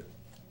understand that,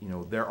 you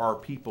know, there are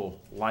people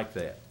like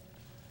that.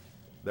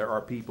 There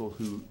are people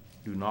who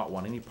do not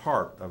want any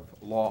part of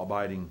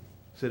law-abiding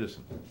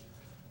citizens.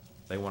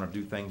 They want to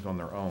do things on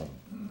their own,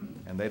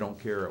 and they don't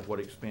care at what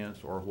expense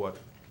or what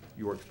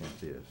your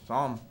expense is.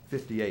 Psalm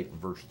 58,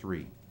 verse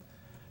 3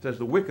 says,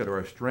 "The wicked are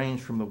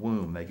estranged from the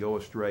womb. They go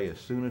astray as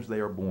soon as they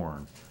are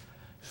born,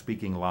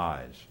 speaking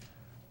lies.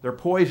 Their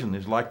poison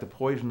is like the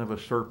poison of a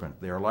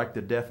serpent. They are like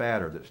the deaf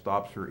adder that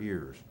stops her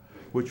ears,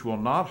 which will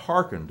not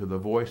hearken to the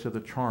voice of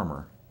the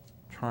charmer,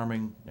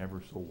 charming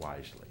ever so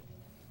wisely."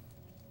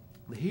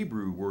 The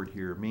Hebrew word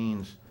here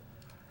means,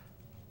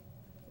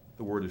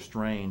 the word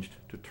estranged,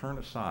 to turn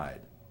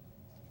aside,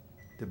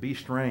 to be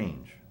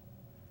strange,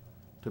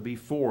 to be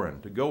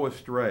foreign, to go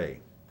astray.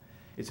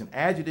 It's an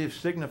adjective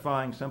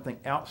signifying something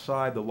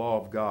outside the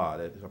law of God.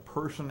 It's a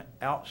person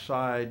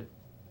outside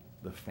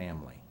the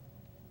family.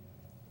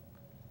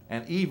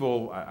 And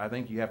evil, I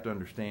think you have to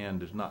understand,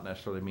 does not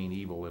necessarily mean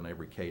evil in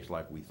every case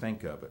like we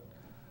think of it.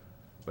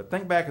 But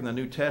think back in the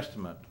New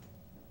Testament,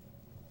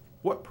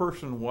 what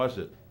person was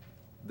it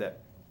that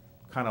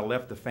kind of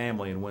left the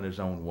family and went his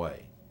own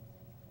way?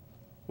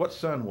 What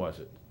son was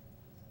it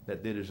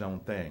that did his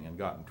own thing and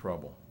got in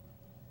trouble?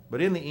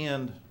 But in the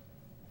end,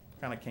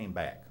 kind of came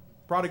back.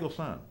 Prodigal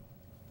son.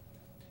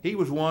 He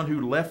was one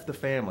who left the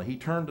family. He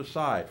turned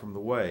aside from the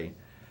way,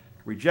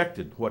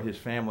 rejected what his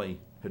family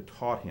had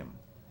taught him.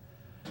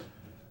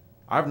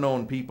 I've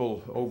known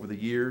people over the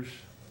years,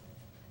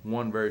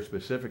 one very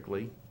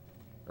specifically,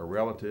 a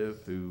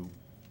relative who,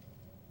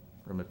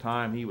 from the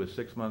time he was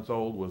 6 months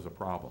old, was a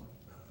problem.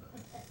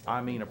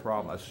 I mean a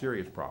problem, a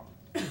serious problem.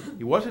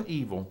 He wasn't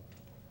evil,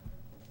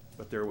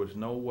 but there was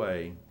no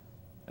way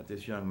that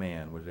this young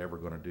man was ever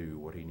going to do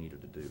what he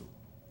needed to do.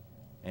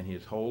 And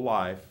his whole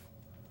life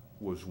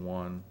was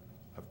one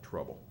of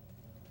trouble.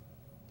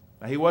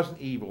 Now, he wasn't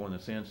evil in the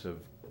sense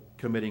of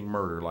committing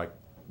murder like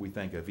we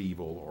think of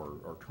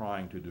evil or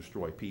trying to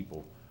destroy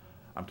people.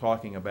 I'm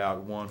talking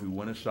about one who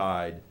went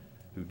aside,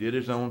 who did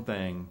his own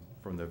thing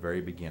from the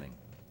very beginning.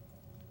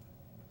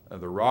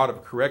 The rod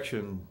of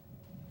correction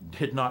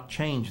did not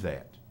change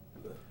that.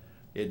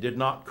 It did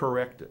not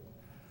correct it.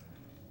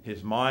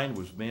 His mind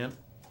was bent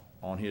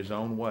on his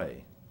own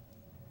way.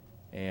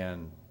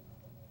 And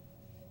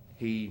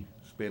he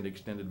spent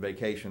extended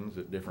vacations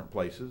at different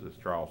places, as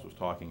Charles was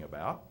talking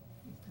about.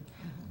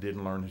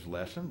 Didn't learn his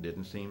lesson,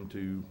 didn't seem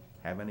to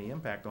have any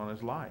impact on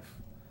his life.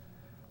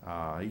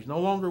 He's no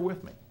longer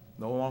with me,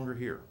 no longer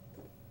here.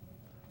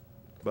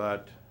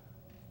 But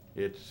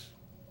it's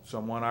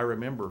someone I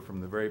remember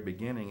from the very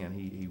beginning, and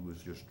he was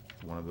just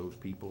one of those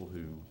people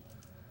who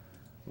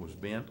was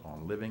bent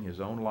on living his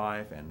own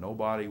life, and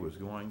nobody was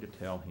going to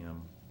tell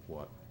him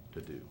what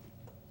to do.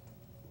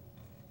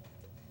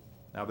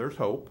 Now there's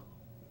hope,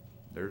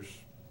 there's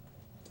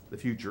the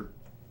future,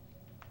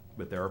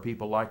 but there are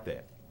people like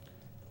that,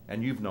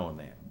 and you've known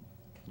that.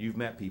 You've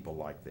met people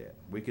like that.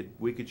 We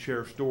could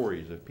share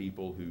stories of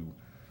people who,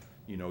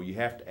 you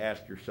have to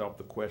ask yourself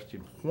the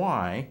question,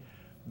 why?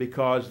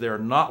 Because they're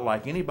not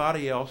like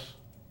anybody else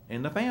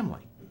in the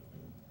family.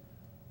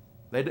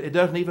 It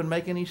doesn't even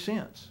make any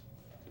sense.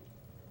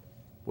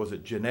 Was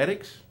it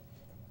genetics?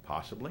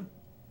 Possibly.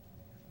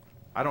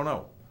 I don't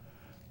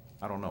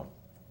know.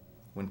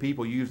 When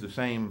people use the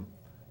same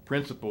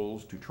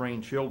principles to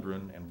train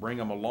children and bring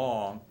them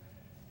along,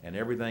 and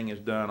everything is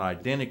done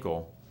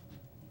identical,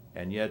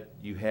 and yet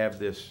you have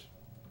this,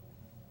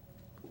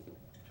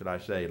 should I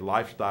say,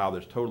 lifestyle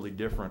that's totally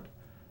different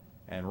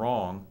and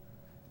wrong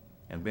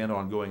and bent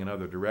on going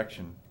another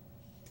direction,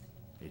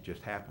 it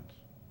just happens.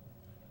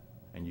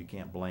 And you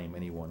can't blame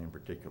anyone in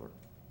particular.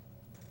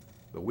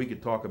 But we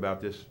could talk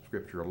about this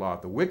scripture a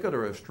lot. The wicked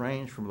are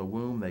estranged from the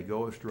womb. They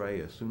go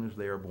astray as soon as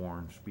they are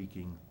born,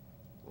 speaking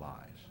lies.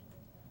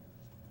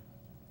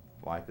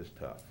 Life is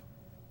tough.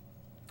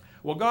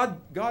 Well,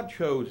 God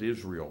chose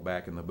Israel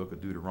back in the book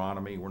of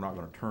Deuteronomy. We're not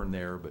going to turn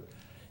there, but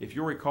if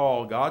you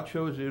recall, God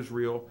chose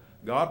Israel.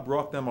 God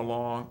brought them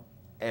along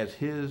as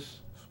his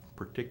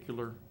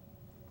particular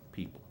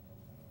people.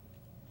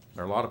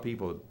 There are a lot of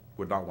people that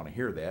would not want to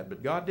hear that,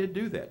 but God did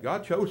do that.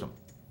 God chose them.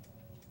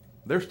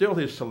 They're still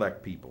his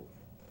select people.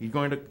 He's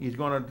going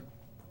to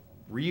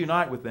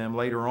reunite with them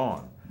later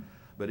on.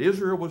 But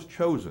Israel was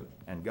chosen,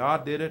 and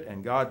God did it,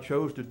 and God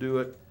chose to do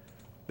it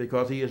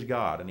because he is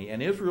God.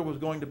 And Israel was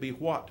going to be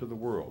what to the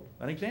world?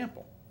 An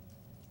example.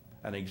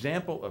 An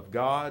example of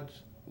God's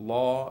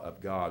law,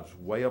 of God's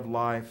way of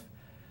life,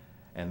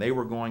 and they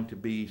were going to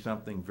be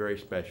something very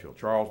special.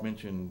 Charles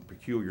mentioned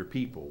peculiar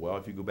people. Well,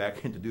 if you go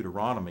back into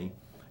Deuteronomy,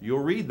 you'll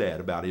read that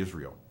about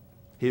Israel.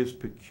 His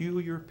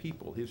peculiar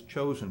people, his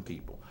chosen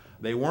people.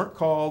 They weren't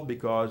called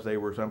because they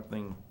were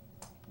something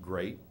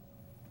great,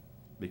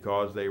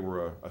 because they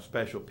were a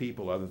special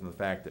people other than the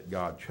fact that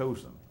God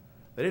chose them.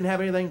 They didn't have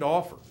anything to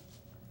offer.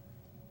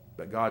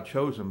 But God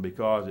chose them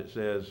because it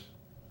says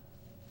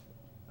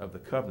of the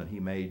covenant he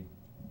made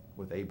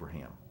with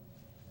Abraham.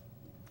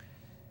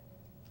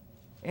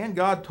 And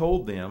God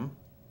told them,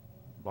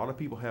 a lot of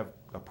people have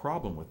a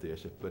problem with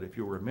this, but if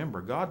you'll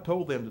remember, God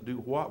told them to do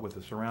what with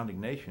the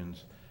surrounding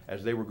nations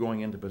as they were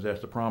going in to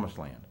possess the promised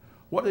land?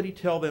 What did he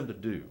tell them to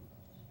do?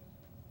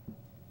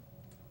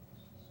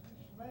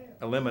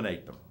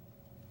 eliminate them,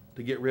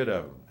 to get rid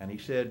of them. And he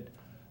said,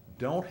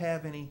 don't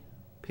have any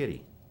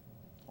pity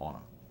on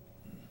them.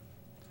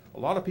 A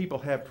lot of people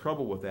have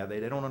trouble with that. They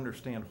don't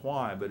understand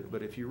why.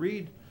 But if you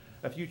read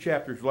a few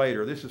chapters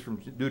later, this is from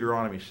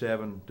Deuteronomy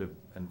 7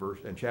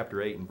 and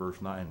chapter 8 and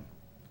verse 9.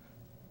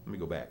 Let me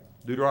go back.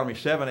 Deuteronomy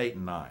 7, 8,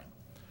 and 9.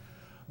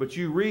 But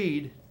you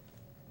read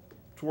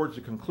towards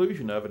the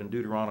conclusion of it in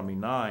Deuteronomy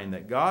 9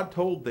 that God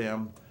told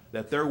them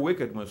that their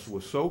wickedness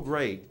was so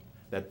great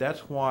that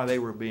that's why they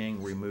were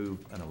being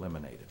removed and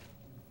eliminated.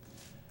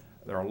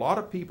 There are a lot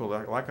of people,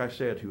 like I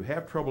said, who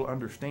have trouble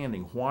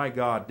understanding why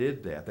God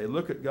did that. They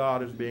look at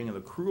God as being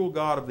the cruel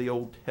God of the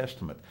Old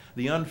Testament,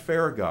 the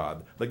unfair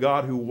God, the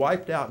God who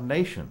wiped out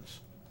nations.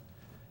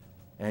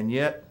 And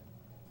yet,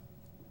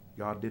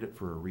 God did it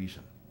for a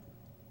reason.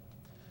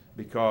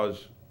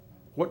 Because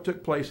what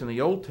took place in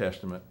the Old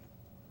Testament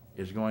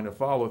is going to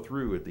follow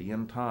through at the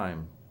end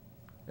time,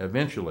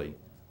 eventually,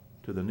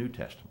 to the New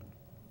Testament.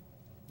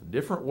 A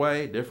different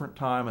way, different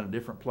time, and a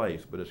different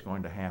place, but it's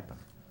going to happen.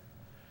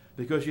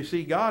 Because you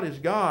see, God is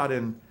God,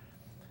 and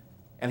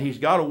He's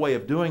got a way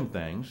of doing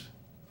things.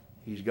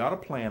 He's got a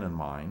plan in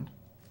mind.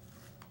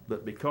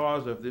 But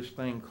because of this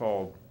thing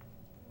called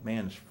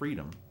man's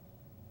freedom,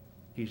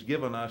 He's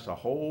given us a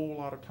whole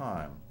lot of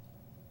time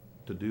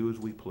to do as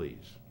we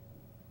please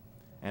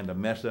and to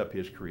mess up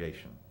His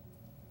creation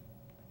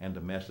and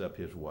to mess up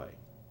His way.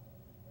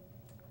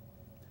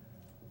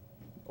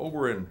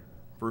 Over in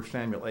 1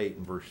 Samuel 8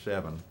 and verse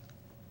 7,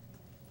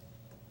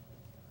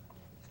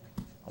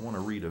 I want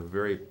to read a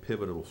very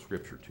pivotal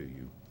scripture to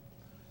you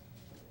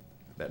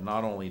that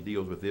not only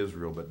deals with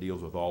Israel, but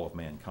deals with all of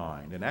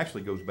mankind. And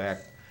actually goes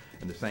back,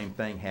 and the same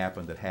thing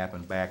happened that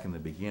happened back in the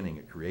beginning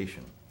at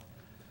creation.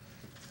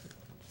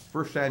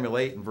 1 Samuel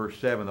 8 and verse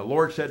 7, the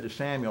Lord said to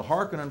Samuel,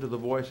 hearken unto the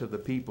voice of the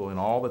people in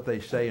all that they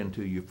say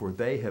unto you, for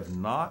they have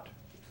not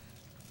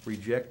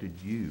rejected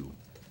you,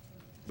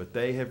 but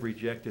they have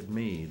rejected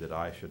me, that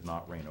I should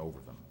not reign over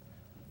them.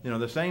 You know,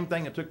 the same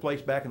thing that took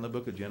place back in the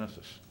book of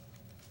Genesis.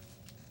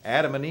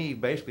 Adam and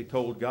Eve basically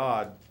told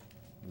God,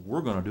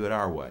 we're going to do it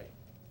our way.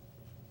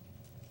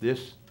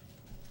 This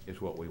is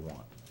what we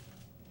want.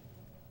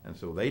 And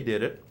so they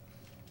did it,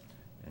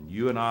 and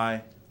you and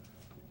I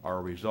are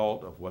a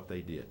result of what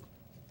they did.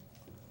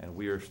 And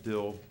we are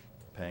still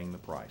paying the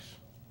price.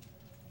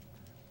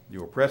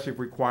 The oppressive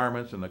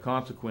requirements and the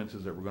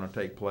consequences that were going to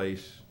take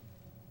place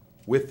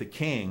with the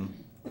king,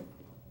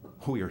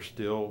 we are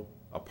still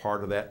a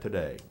part of that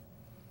today.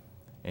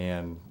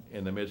 And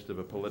in the midst of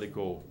a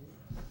political,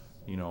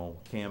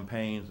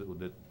 campaigns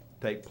that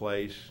take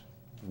place,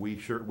 we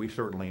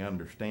certainly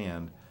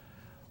understand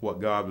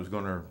what God was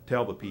going to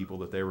tell the people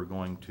that they were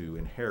going to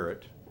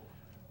inherit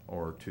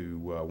or to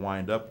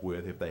wind up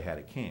with if they had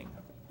a king.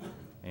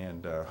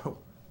 And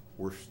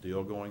we're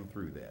still going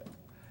through that.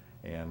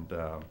 And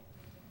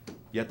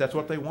yet that's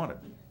what they wanted,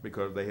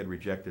 because they had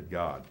rejected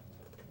God.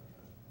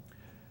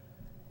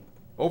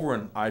 Over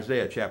in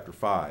Isaiah chapter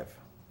 5,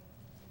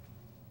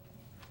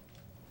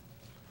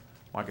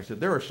 like I said,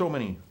 there are so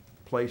many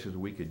places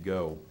we could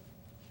go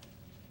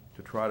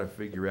to try to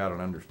figure out and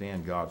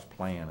understand God's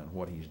plan and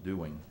what He's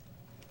doing.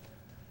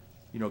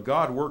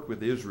 God worked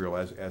with Israel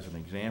as an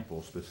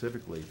example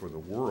specifically for the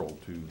world,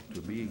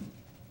 to be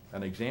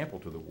an example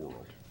to the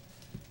world.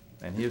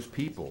 And His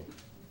people,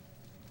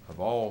 of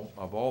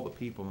all the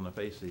people on the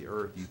face of the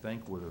earth, you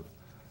think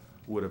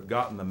would have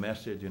gotten the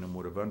message and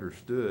would have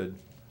understood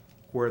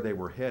where they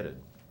were headed.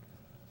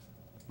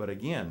 But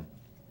again,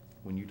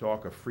 when you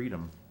talk of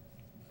freedom,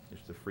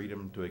 it's the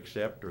freedom to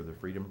accept or the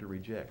freedom to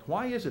reject.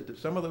 Why is it that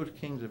some of those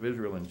kings of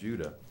Israel and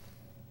Judah,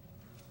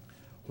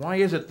 why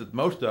is it that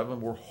most of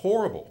them were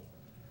horrible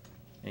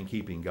in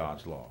keeping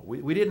God's law?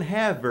 We didn't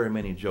have very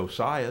many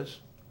Josiahs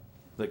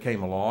that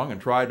came along and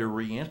tried to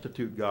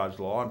reinstitute God's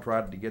law and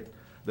tried to get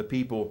the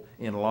people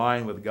in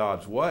line with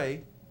God's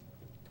way.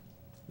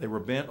 They were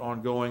bent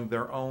on going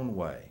their own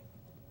way,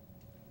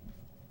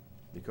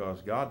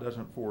 because God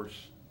doesn't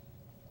force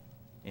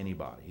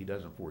anybody. He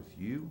doesn't force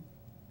you.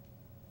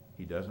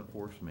 He doesn't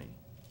force me.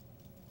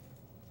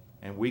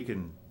 And we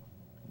can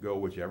go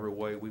whichever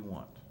way we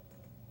want.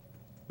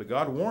 But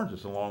God warns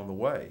us along the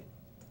way.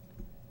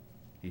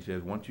 He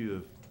says, once you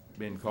have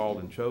been called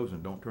and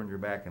chosen, don't turn your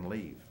back and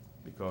leave,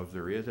 because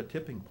there is a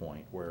tipping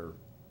point where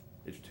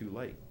it's too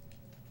late.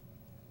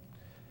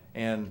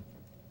 And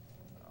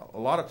a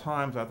lot of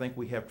times I think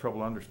we have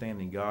trouble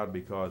understanding God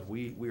because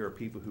we are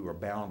people who are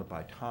bound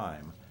by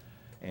time,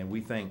 and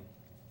we think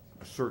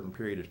a certain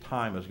period of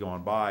time has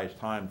gone by, it's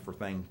time for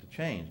things to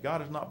change.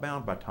 God is not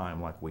bound by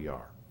time like we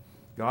are.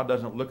 God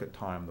doesn't look at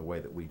time the way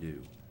that we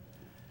do.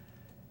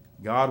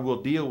 God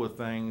will deal with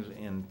things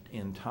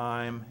in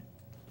time,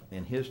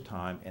 in His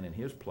time, and in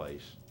His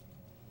place,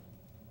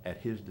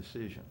 at His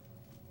decision,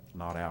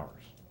 not ours.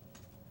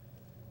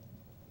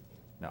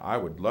 Now, I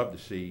would love to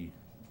see,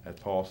 as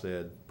Paul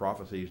said,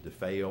 prophecies to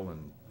fail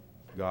and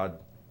God,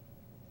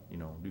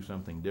 do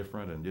something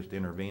different and just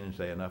intervene and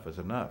say enough is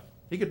enough.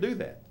 He could do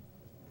that.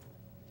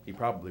 He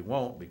probably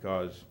won't,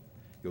 because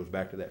it goes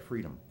back to that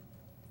freedom.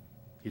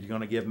 He's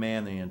going to give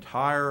man the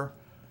entire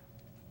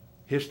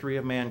history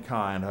of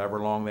mankind, however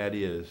long that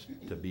is,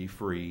 to be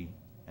free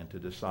and to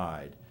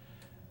decide.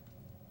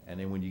 And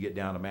then when you get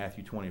down to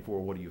Matthew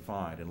 24, what do you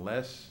find?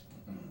 Unless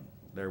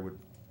there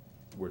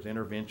was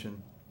intervention,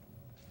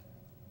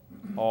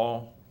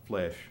 all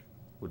flesh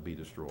would be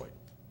destroyed.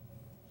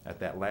 At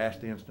that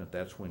last instant,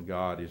 that's when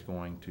God is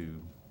going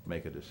to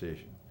make a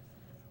decision,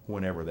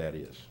 whenever that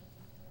is.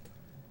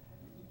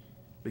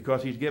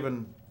 Because he's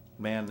given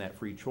man that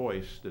free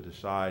choice to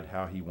decide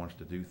how he wants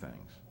to do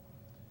things.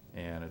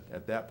 And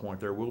at that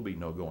point, there will be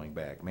no going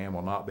back. Man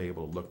will not be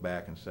able to look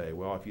back and say,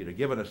 well, if you'd have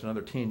given us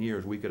another 10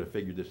 years, we could have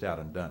figured this out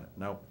and done it.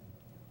 No.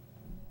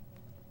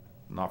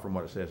 Not from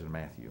what it says in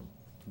Matthew.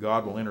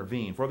 God will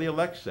intervene for the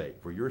elect's sake,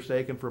 for your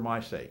sake and for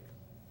my sake.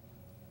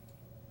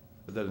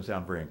 It doesn't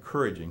sound very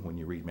encouraging when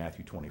you read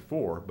Matthew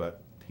 24, but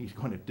he's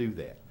going to do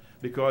that.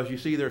 Because you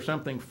see, there's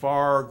something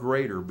far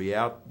greater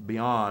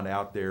beyond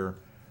out there.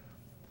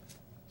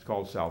 It's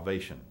called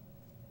salvation.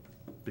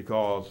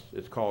 Because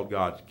it's called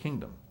God's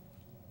kingdom,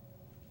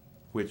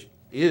 which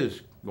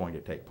is going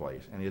to take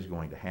place and is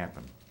going to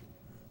happen.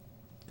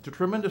 It's a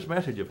tremendous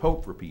message of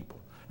hope for people.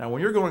 Now,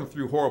 when you're going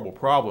through horrible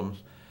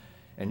problems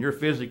and you're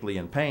physically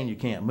in pain, you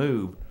can't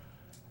move,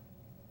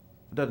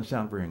 it doesn't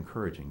sound very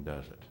encouraging,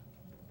 does it?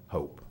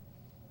 Hope.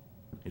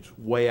 It's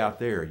way out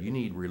there. You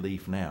need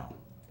relief now.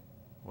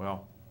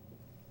 Well,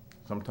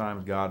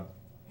 sometimes God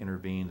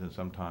intervenes and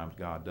sometimes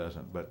God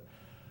doesn't. But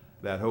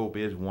that hope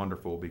is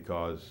wonderful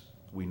because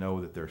we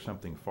know that there's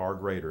something far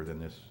greater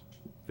than this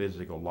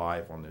physical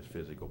life on this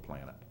physical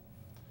planet.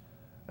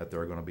 That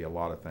there are going to be a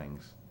lot of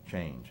things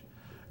change.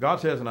 God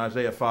says in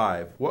Isaiah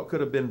 5, what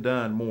could have been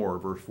done more,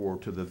 verse 4,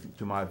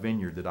 to my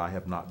vineyard that I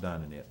have not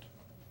done in it?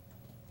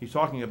 He's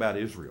talking about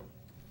Israel.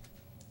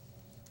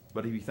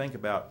 But if you think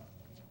about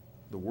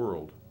the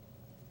world,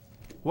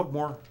 what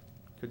more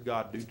could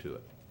God do to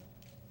it?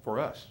 For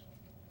us,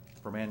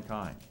 for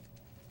mankind.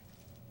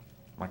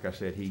 Like I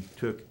said, he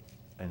took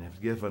and has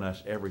given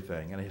us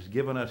everything, and has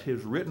given us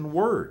his written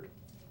word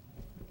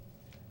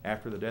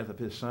after the death of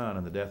his son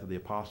and the death of the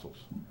apostles.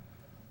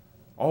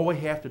 All we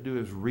have to do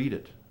is read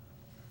it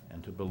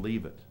and to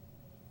believe it,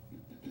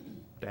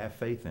 to have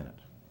faith in it.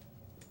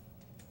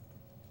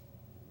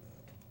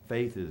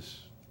 Faith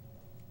is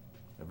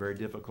a very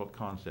difficult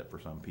concept for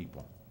some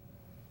people.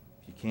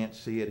 If you can't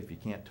see it, if you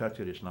can't touch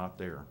it, it's not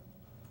there.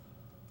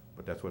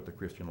 But that's what the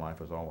Christian life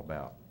is all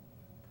about.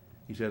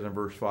 He says in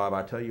verse 5,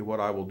 I tell you what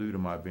I will do to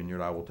my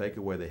vineyard. I will take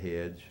away the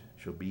hedge,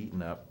 shall be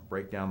eaten up,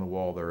 break down the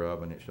wall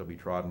thereof, and it shall be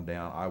trodden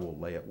down. I will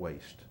lay it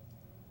waste.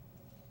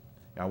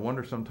 Now, I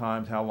wonder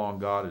sometimes how long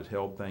God has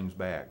held things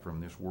back from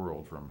this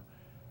world, from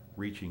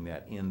reaching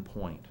that end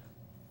point.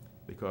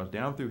 Because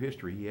down through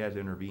history, he has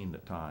intervened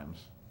at times,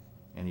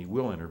 and he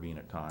will intervene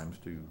at times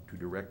to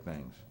direct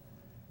things.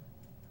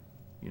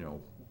 You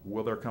know,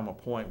 will there come a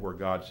point where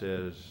God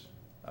says,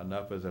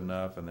 enough is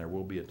enough, and there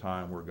will be a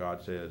time where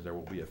God says there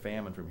will be a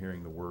famine from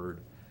hearing the word,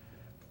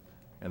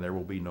 and there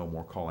will be no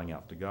more calling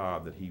out to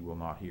God that he will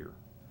not hear.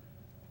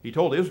 He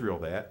told Israel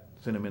that,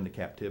 sent him into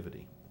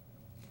captivity.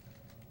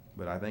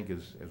 But I think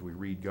as we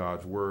read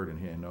God's word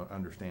and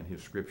understand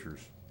his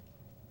scriptures,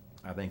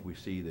 I think we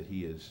see that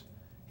he is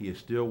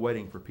still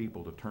waiting for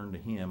people to turn to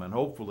him, and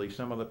hopefully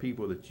some of the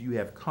people that you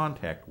have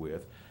contact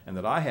with and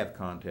that I have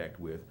contact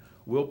with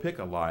will pick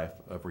a life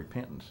of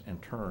repentance and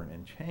turn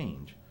and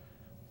change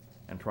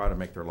and try to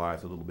make their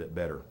lives a little bit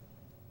better,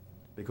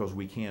 because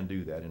we can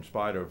do that in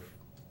spite of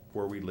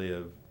where we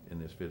live in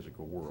this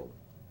physical world.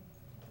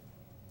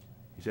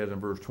 He says in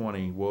verse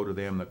 20, woe to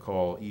them that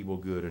call evil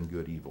good and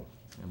good evil.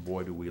 And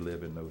boy, do we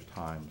live in those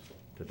times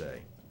today.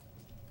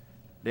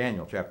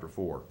 Daniel chapter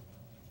 4.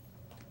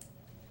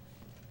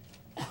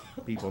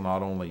 People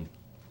not only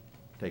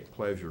take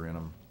pleasure in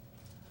them,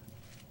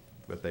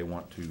 but they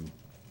want to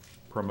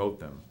promote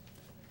them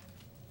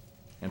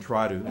and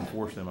try to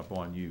enforce them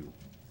upon you,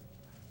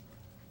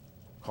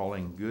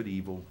 calling good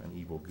evil and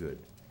evil good.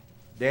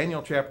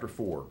 Daniel chapter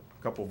 4,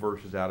 a couple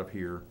verses out of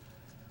here,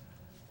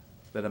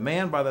 that a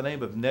man by the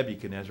name of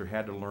Nebuchadnezzar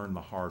had to learn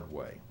the hard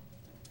way.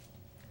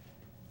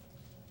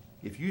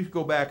 If you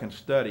go back and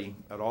study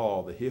at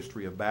all the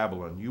history of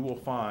Babylon, you will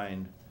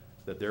find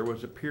that there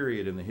was a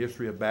period in the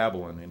history of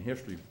Babylon, in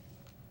history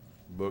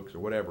books or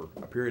whatever,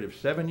 a period of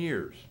 7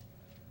 years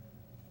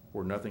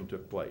where nothing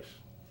took place.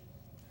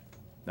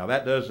 Now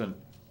that doesn't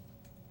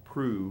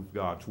prove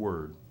God's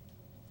word,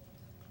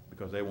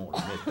 because they won't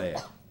admit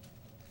that.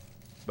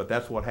 But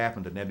that's what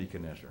happened to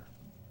Nebuchadnezzar.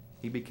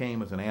 He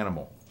became as an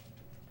animal.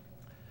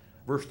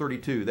 Verse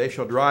 32, they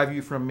shall drive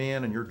you from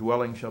men, and your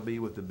dwelling shall be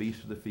with the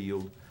beasts of the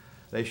field.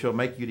 They shall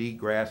make you to eat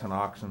grass and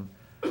oxen,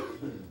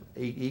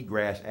 eat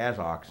grass as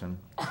oxen.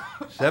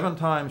 7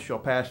 times shall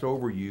pass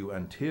over you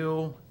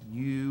until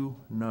you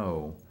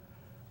know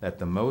that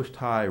the Most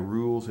High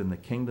rules in the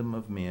kingdom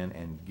of men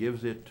and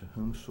gives it to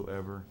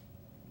whomsoever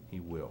he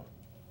will.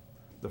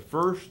 The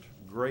first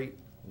great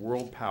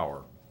world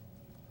power,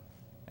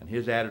 and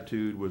his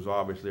attitude was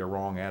obviously a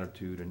wrong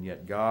attitude, and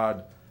yet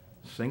God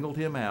singled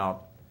him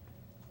out,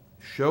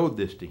 showed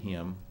this to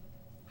him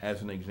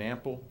as an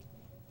example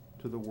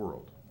to the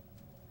world.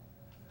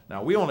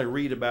 Now, we only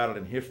read about it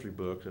in history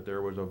books that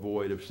there was a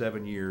void of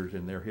 7 years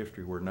in their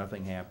history where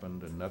nothing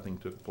happened and nothing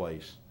took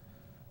place.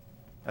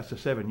 That's the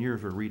 7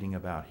 years we're reading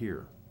about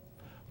here.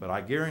 But I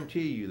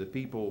guarantee you that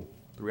people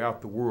throughout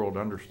the world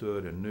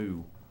understood and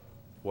knew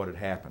what had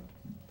happened,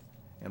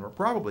 and were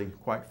probably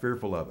quite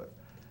fearful of it.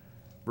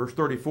 Verse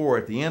 34,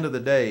 at the end of the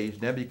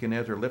days,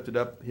 Nebuchadnezzar lifted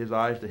up his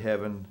eyes to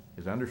heaven,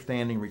 his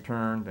understanding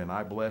returned, and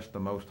I blessed the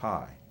Most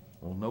High.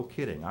 Well, no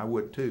kidding, I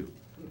would too,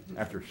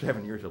 after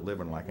 7 years of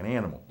living like an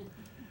animal.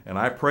 And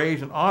I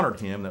praised and honored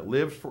him that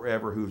lives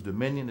forever, whose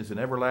dominion is an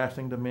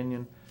everlasting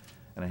dominion,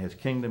 and his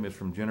kingdom is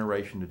from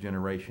generation to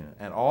generation.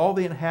 And all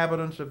the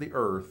inhabitants of the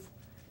earth,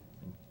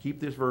 and keep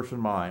this verse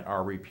in mind,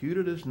 are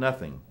reputed as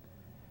nothing.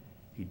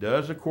 He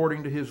does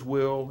according to his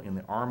will in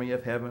the army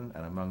of heaven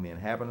and among the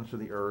inhabitants of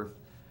the earth,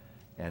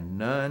 and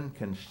none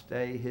can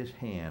stay his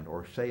hand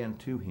or say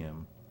unto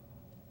him,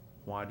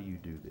 why do you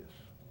do this?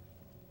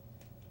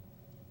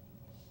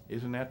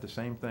 Isn't that the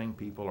same thing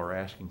people are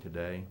asking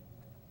today?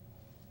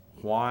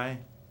 Why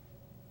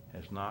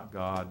has not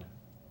God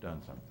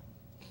done something?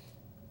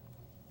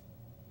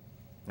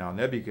 Now,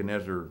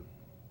 Nebuchadnezzar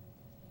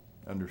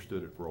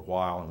understood it for a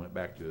while and went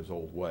back to his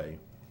old way.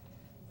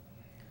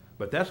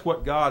 But that's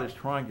what God is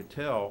trying to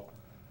tell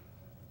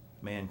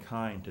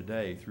mankind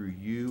today through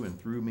you and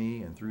through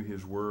me and through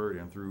his word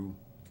and through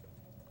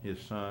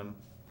his son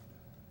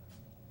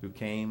who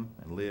came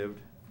and lived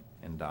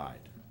and died.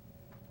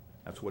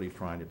 That's what he's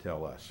trying to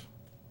tell us.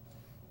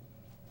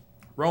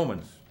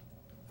 Romans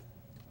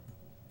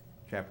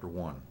chapter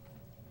 1.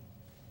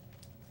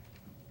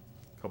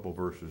 A couple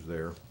verses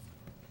there.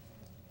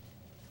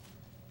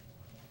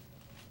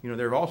 You know,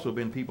 there have also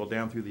been people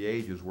down through the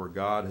ages where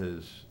God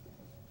has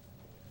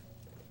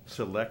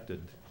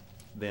selected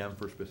them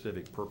for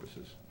specific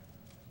purposes,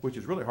 which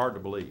is really hard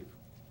to believe.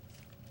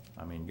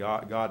 I mean,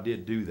 God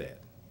did do that.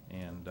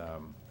 And,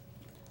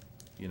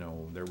 you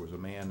know, there was a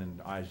man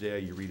in Isaiah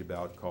you read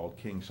about called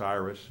King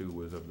Cyrus, who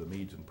was of the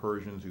Medes and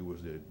Persians, who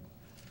was the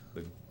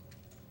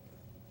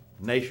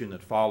nation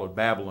that followed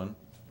Babylon.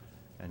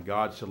 And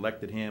God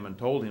selected him and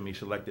told him he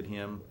selected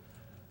him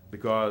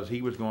because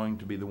he was going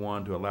to be the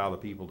one to allow the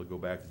people to go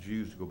back, the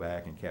Jews to go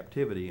back in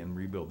captivity and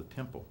rebuild the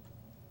temple.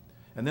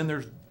 And then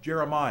there's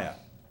Jeremiah,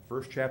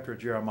 first chapter of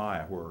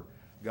Jeremiah, where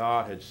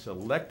God had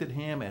selected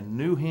him and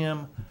knew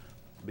him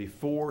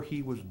before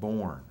he was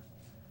born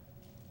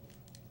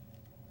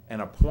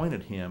and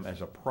appointed him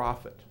as a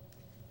prophet.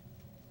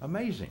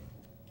 Amazing.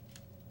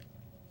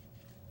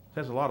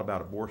 Says a lot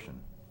about abortion.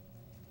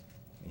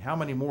 I mean, how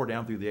many more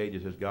down through the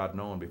ages has God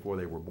known before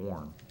they were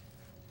born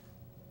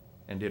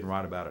and didn't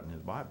write about it in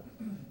his Bible?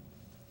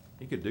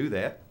 He could do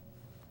that.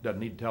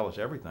 Doesn't need to tell us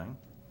everything.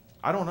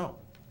 I don't know.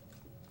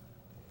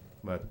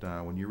 But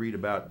when you read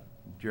about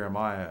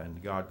Jeremiah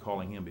and God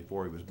calling him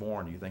before he was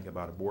born, you think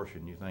about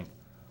abortion, you think,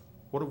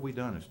 what have we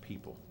done as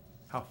people?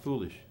 How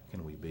foolish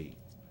can we be?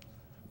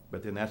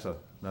 But then that's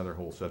another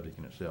whole subject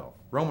in itself.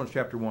 Romans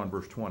chapter 1,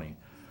 verse 20.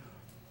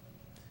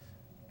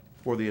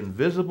 For the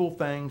invisible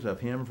things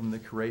of him from the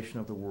creation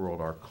of the world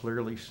are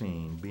clearly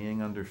seen,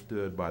 being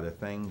understood by the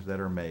things that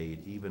are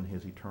made, even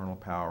his eternal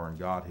power and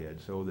Godhead,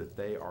 so that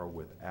they are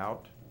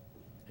without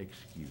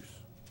excuse.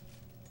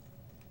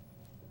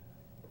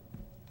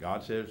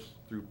 God says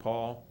through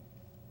Paul,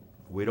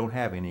 we don't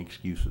have any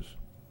excuses.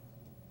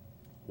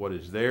 What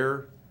is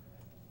there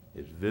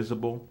is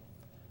visible,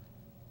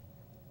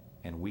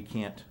 and we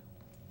can't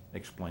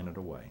explain it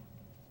away.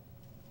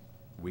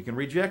 We can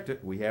reject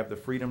it. We have the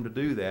freedom to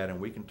do that,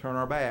 and we can turn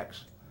our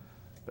backs.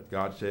 But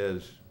God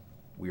says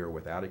we are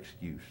without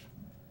excuse.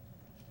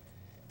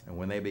 And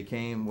when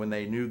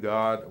they knew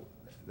God,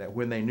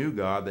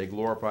 they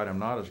glorified him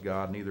not as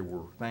God, neither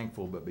were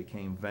thankful, but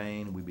became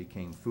vain. We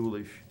became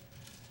foolish.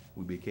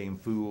 We became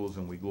fools,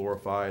 and we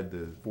glorified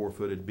the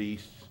four-footed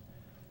beasts.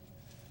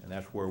 And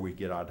that's where we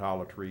get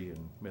idolatry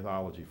and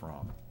mythology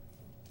from.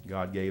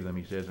 God gave them,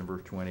 he says in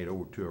verse 20,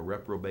 over to a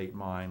reprobate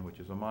mind, which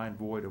is a mind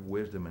void of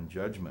wisdom and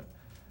judgment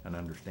and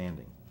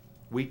understanding.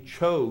 We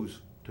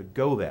chose to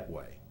go that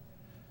way.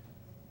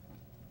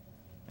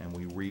 And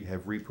we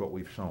have reaped what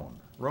we've sown.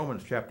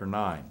 Romans chapter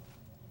 9.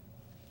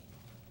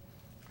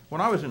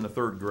 When I was in the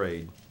third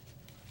grade,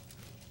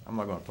 I'm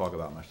not going to talk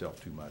about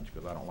myself too much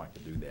because I don't like to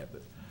do that,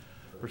 but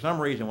for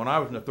some reason, when I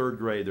was in the third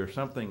grade, there's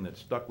something that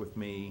stuck with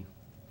me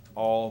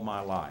all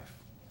my life.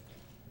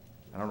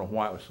 I don't know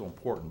why it was so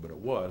important, but it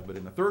was. But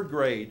in the third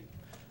grade,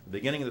 the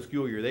beginning of the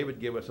school year, they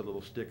would give us a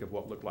little stick of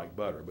what looked like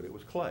butter, but it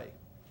was clay.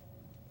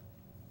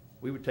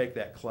 We would take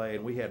that clay,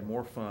 and we had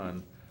more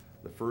fun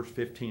the first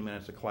 15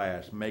 minutes of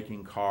class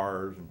making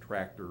cars and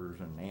tractors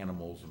and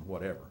animals and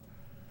whatever.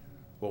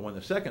 Well, when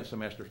the second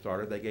semester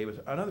started, they gave us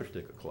another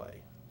stick of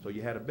clay, so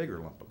you had a bigger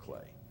lump of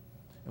clay.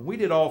 And we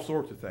did all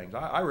sorts of things.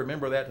 I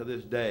remember that to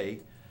this day,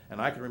 and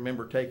I can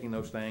remember taking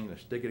those things and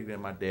sticking it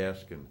in my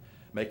desk and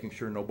making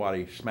sure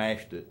nobody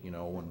smashed it, you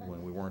know,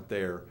 when we weren't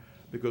there,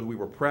 because we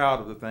were proud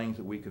of the things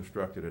that we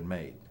constructed and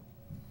made.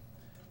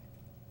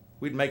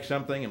 We'd make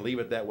something and leave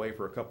it that way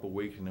for a couple of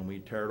weeks, and then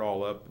we'd tear it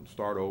all up and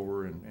start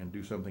over and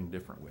do something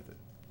different with it.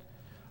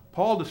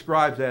 Paul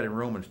describes that in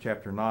Romans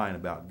chapter 9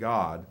 about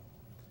God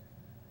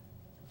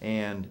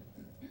and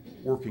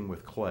working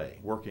with clay,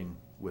 working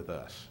with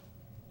us.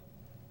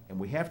 And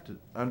we have to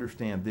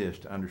understand this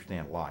to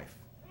understand life.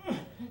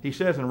 He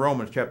says in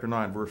Romans chapter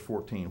 9, verse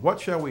 14, "What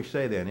shall we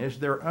say then? Is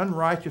there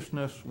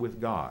unrighteousness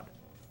with God?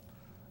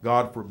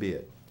 God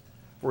forbid.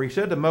 For he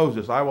said to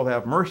Moses, I will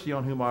have mercy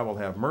on whom I will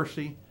have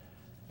mercy,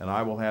 and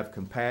I will have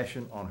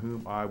compassion on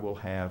whom I will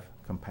have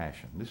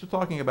compassion." This is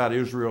talking about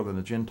Israel and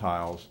the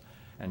Gentiles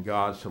and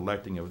God's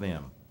selecting of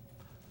them.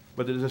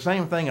 But it's the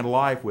same thing in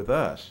life with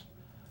us.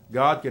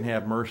 God can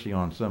have mercy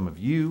on some of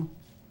you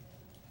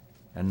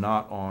and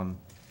not on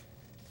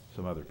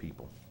some other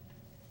people.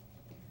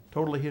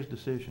 Totally his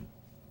decision.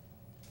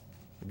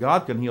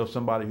 God can heal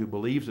somebody who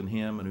believes in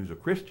him and who's a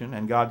Christian,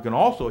 and God can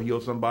also heal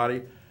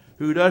somebody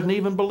who doesn't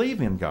even believe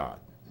in God,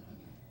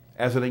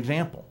 as an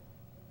example.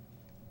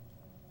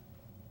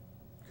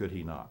 Could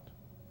he not?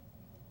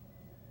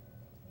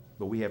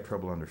 But we have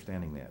trouble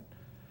understanding that.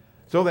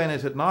 So then,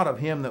 is it not of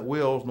him that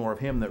wills, nor of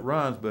him that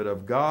runs, but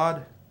of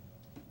God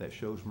that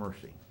shows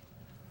mercy?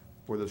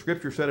 For the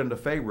scripture said unto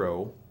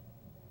Pharaoh,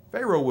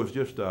 Pharaoh was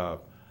just a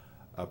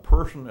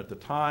person at the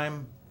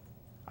time.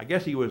 I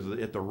guess he was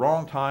at the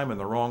wrong time in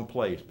the wrong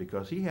place,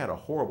 because he had a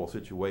horrible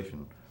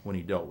situation when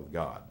he dealt with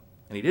God.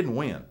 And he didn't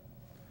win.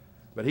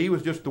 But he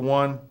was just the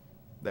one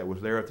that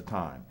was there at the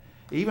time.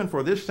 "Even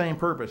for this same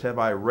purpose have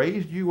I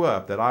raised you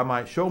up, that I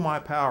might show my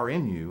power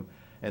in you,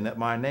 and that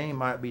my name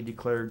might be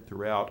declared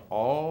throughout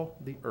all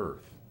the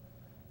earth."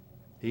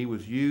 He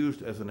was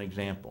used as an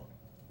example.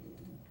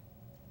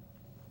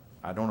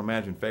 I don't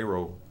imagine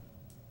Pharaoh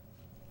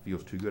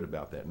feels too good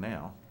about that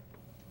now.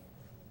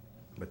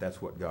 But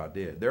that's what God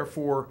did.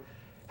 "Therefore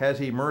has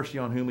he mercy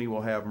on whom he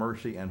will have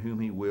mercy, and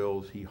whom he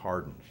wills he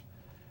hardens.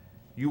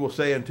 You will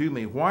say unto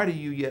me, Why do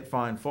you yet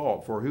find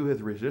fault? For who hath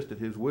resisted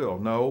his will?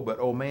 No, but,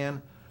 O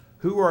man,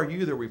 who are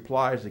you that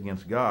replies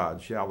against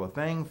God? Shall the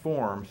thing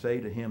formed say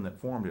to him that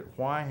formed it,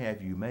 Why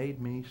have you made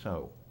me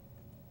so?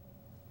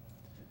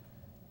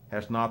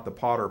 Has not the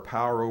potter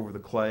power over the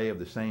clay of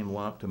the same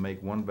lump to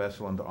make one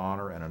vessel unto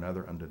honor and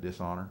another unto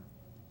dishonor?"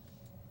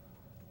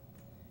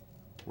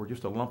 We're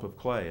just a lump of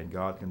clay, and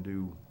God can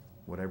do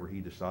whatever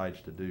he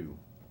decides to do.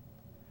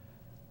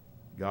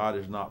 God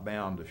is not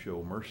bound to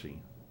show mercy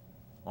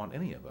on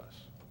any of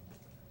us,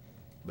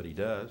 but he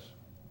does.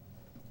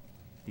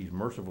 He's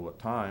merciful at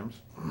times.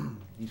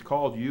 He's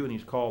called you and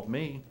he's called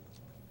me.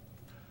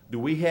 Do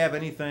we have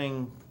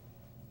anything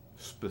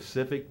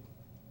specific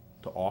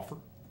to offer?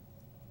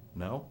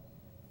 No.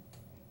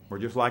 We're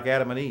just like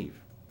Adam and Eve.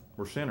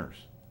 We're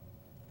sinners.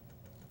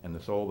 And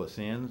the soul that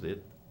sins,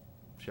 it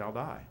shall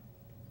die.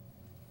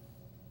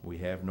 We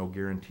have no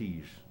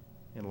guarantees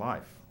in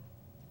life.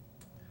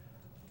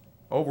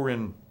 Over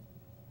in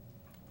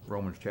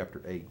Romans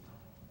chapter 8,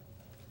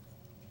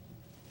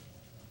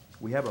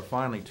 we have a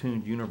finely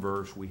tuned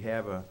universe. We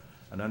have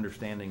an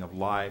understanding of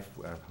life,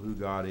 of who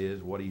God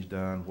is, what he's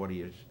done, what he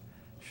has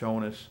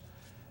shown us.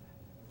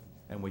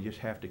 And we just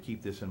have to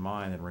keep this in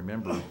mind and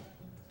remember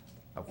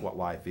of what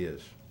life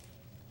is.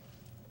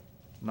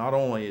 Not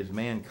only is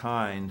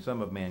mankind, some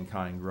of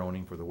mankind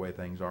groaning for the way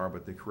things are,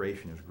 but the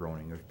creation is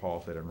groaning, as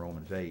Paul said in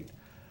Romans 8,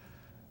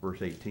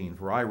 verse 18.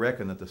 "For I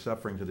reckon that the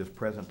sufferings of this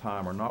present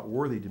time are not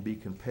worthy to be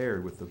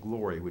compared with the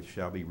glory which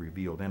shall be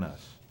revealed in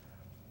us.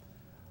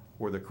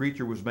 For the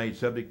creature was made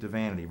subject to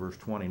vanity," verse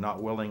 20,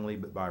 "not willingly,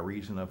 but by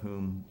reason of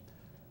him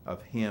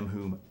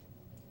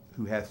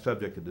who hath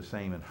subjected the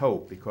same in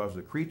hope, because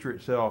the creature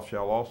itself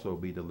shall also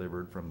be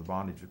delivered from the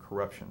bondage of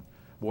corruption."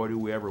 Boy, do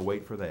we ever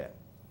wait for that.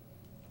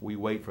 We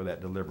wait for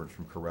that deliverance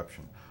from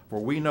corruption. "For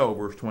we know,"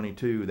 verse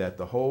 22, "that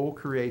the whole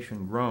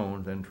creation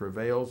groans and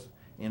travails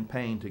in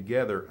pain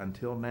together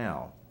until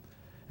now.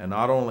 And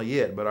not only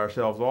it, but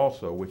ourselves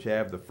also, which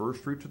have the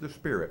first fruits of the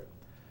Spirit,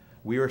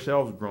 we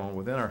ourselves groan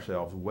within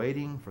ourselves,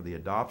 waiting for the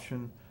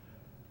adoption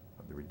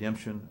of the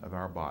redemption of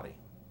our body.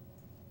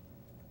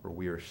 For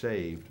we are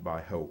saved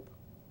by hope.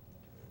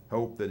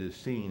 Hope that is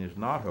seen is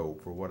not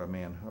hope, for what a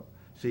man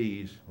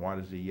sees, why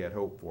does he yet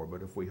hope for?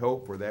 But if we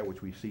hope for that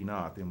which we see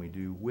not, then we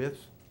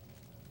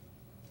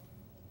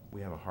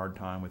have a hard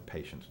time with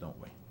patience,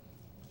 don't we?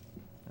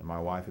 And my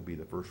wife would be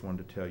the first one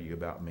to tell you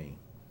about me.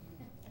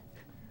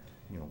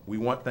 You know, we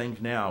want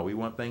things now. We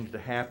want things to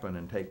happen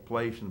and take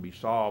place and be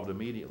solved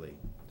immediately.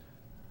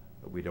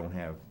 But we don't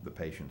have the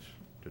patience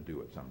to do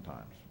it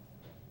sometimes.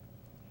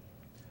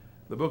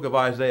 The book of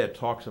Isaiah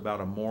talks about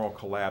a moral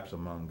collapse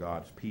among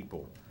God's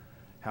people,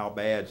 how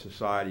bad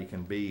society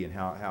can be and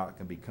how it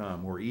can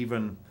become, where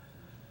even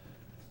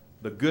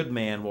the good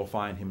man will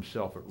find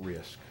himself at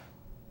risk.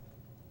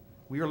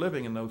 We are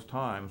living in those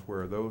times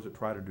where those that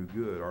try to do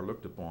good are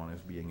looked upon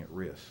as being at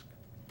risk.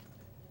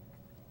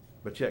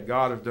 But yet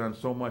God has done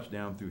so much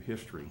down through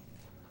history.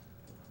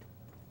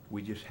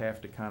 We just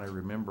have to kind of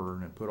remember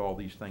and put all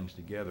these things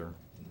together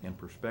in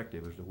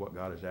perspective as to what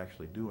God is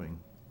actually doing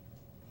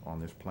on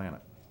this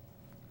planet.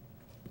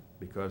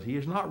 Because he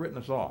has not written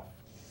us off.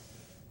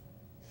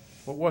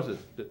 What was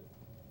it that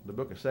the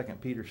book of 2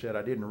 Peter said?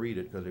 I didn't read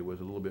it because it was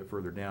a little bit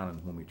further down,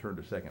 and when we turned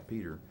to 2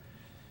 Peter,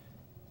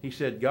 He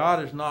said,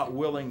 God is not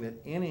willing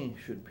that any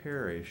should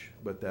perish,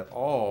 but that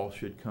all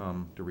should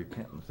come to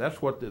repentance.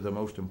 That's what the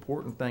most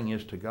important thing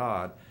is to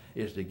God,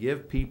 is to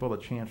give people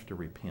a chance to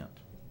repent.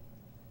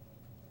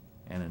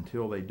 And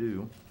until they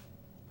do,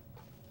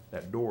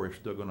 that door is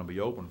still going to be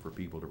open for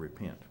people to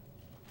repent.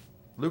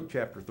 Luke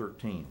chapter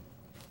 13,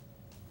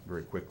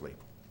 very quickly.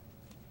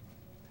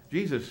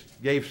 Jesus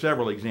gave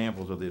several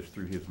examples of this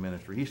through his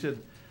ministry. He said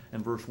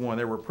in verse 1,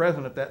 there were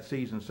present at that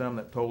season some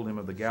that told him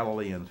of the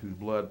Galileans whose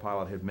blood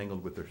Pilate had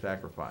mingled with their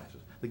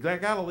sacrifices. The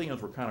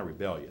Galileans were kind of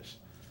rebellious.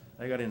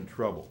 They got into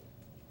trouble.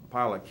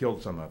 Pilate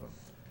killed some of them.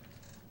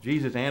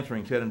 Jesus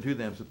answering said unto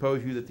them,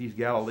 suppose you that these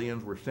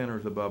Galileans were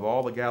sinners above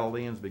all the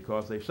Galileans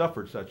because they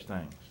suffered such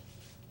things?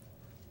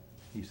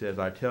 He says,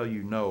 I tell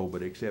you no,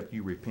 but except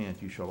you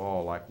repent, you shall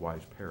all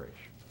likewise perish.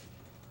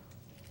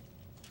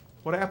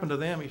 What happened to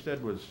them, he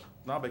said, was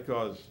not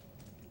because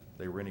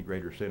they were any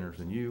greater sinners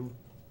than you.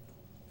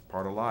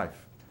 Part of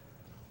life.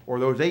 Or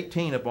those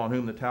 18 upon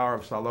whom the tower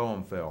of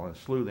Siloam fell and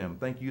slew them.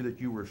 Think you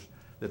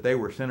that they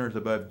were sinners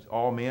above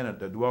all men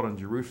that dwelt in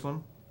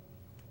Jerusalem?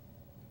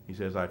 He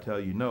says, I tell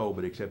you no,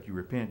 but except you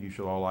repent, you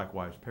shall all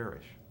likewise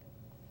perish.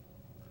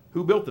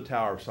 Who built the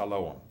tower of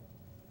Siloam?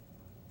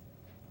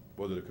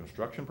 Was it a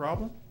construction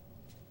problem?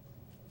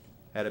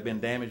 Had it been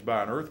damaged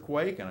by an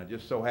earthquake and it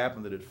just so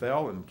happened that it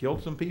fell and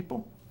killed some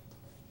people?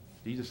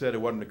 Jesus said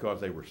it wasn't because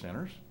they were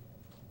sinners.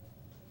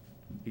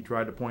 He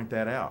tried to point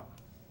that out.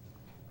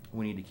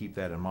 We need to keep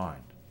that in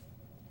mind.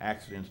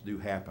 Accidents do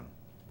happen.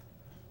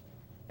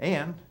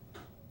 And,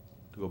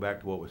 to go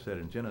back to what was said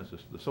in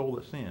Genesis, the soul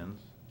that sins,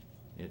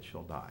 it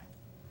shall die.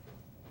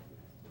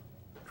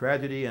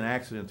 Tragedy and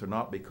accidents are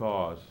not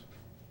because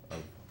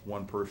of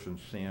one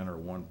person's sin or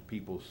one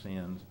people's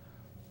sins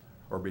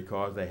or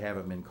because they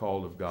haven't been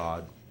called of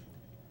God.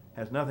 It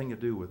has nothing to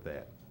do with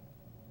that.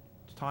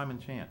 It's time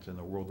and chance in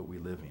the world that we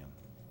live in.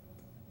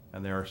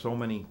 And there are so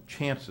many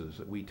chances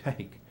that we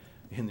take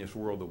in this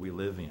world that we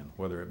live in,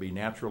 whether it be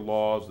natural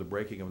laws, the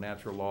breaking of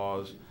natural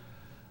laws,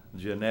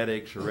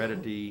 genetics,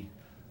 heredity,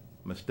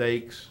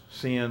 mistakes,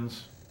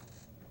 sins.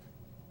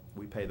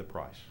 We pay the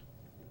price.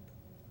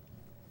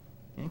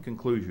 In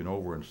conclusion,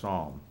 over in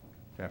Psalm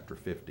chapter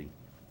 50.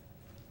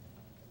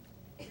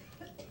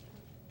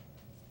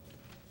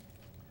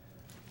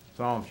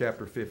 Psalm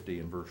chapter 50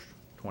 and verse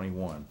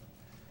 21.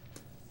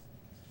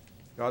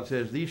 God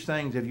says, these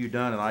things have you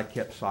done, and I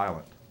kept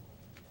silent.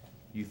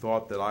 You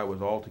thought that I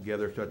was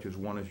altogether such as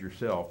one as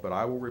yourself, but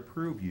I will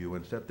reprove you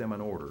and set them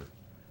in order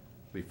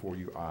before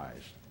your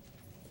eyes.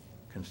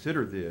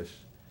 Consider this,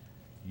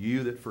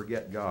 you that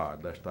forget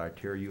God, lest I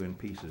tear you in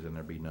pieces and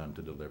there be none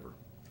to deliver.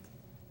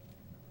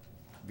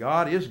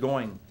 God is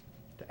going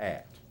to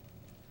act.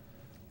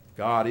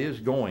 God is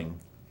going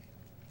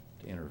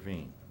to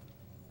intervene.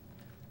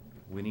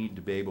 We need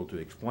to be able to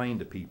explain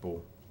to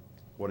people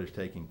what is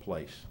taking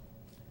place.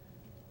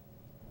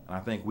 And I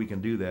think we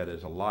can do that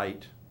as a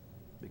light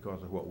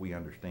because of what we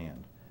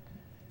understand.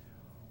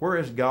 Where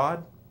is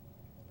God?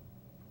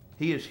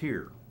 He is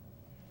here.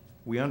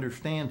 We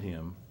understand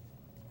him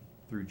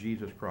through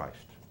Jesus Christ.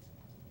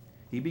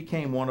 He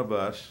became one of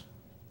us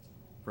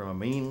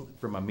from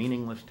a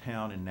meaningless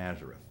town in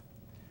Nazareth.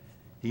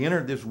 He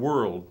entered this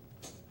world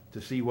to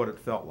see what it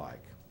felt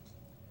like.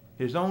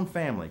 His own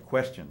family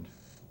questioned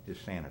his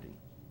sanity.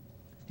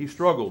 He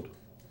struggled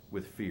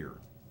with fear,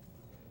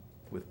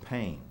 with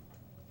pain,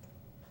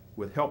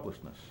 with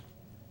helplessness,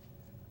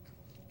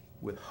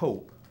 with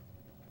hope,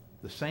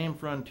 the same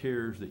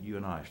frontiers that you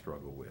and I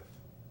struggle with.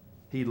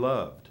 He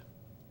loved.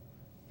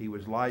 He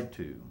was lied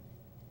to,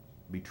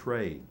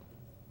 betrayed,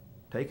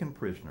 taken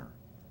prisoner,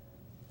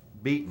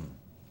 beaten,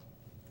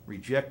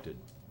 rejected,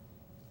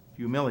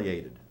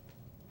 humiliated,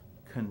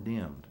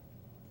 condemned,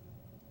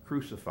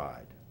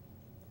 crucified.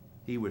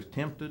 He was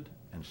tempted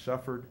and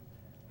suffered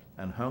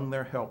and hung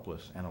there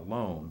helpless and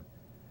alone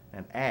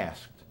and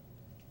asked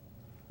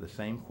the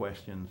same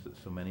questions that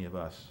so many of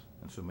us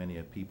and so many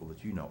of people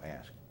that you know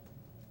ask.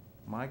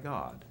 My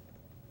God,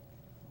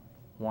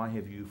 why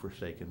have you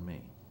forsaken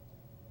me?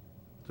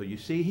 So you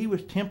see, he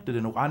was tempted,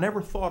 and I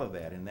never thought of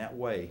that in that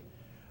way.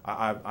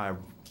 I've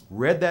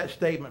read that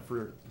statement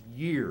for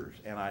years,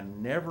 and I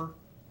never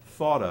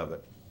thought of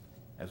it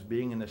as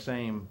being in the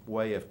same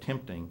way of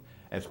tempting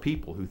as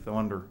people who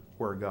wonder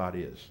where God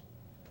is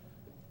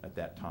at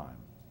that time.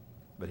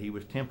 But he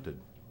was tempted,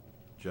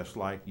 just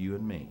like you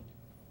and me,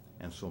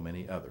 and so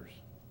many others.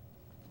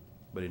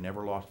 But he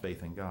never lost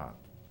faith in God.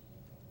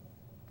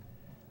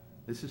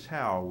 This is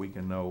how we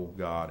can know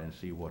God and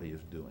see what he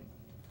is doing.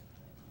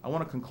 I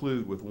want to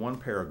conclude with one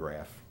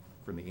paragraph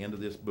from the end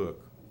of this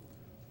book,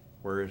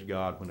 Where is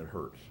God When It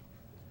Hurts?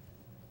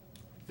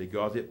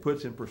 Because it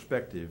puts in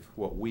perspective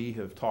what we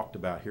have talked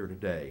about here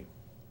today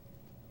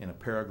in a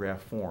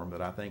paragraph form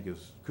that I think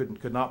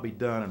could not be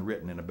done and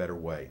written in a better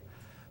way.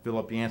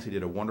 Philip Yancey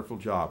did a wonderful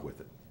job with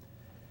it.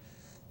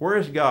 Where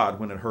is God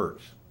when it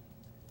hurts?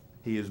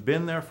 He has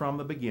been there from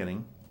the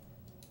beginning,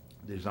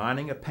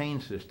 designing a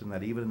pain system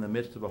that even in the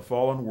midst of a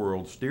fallen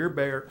world still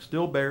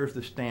bears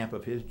the stamp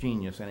of his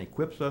genius and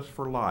equips us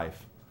for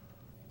life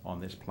on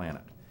this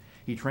planet.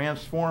 He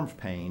transforms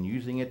pain,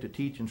 using it to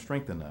teach and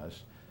strengthen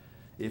us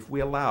if we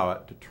allow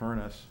it to turn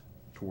us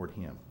toward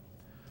Him.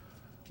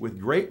 With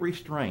great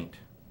restraint,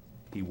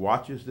 He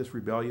watches this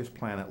rebellious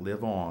planet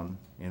live on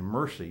in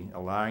mercy,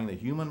 allowing the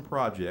human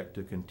project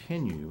to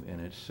continue in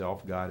its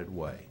self-guided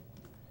way.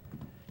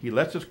 He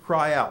lets us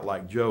cry out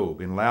like Job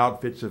in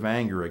loud fits of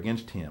anger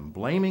against Him,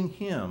 blaming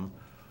Him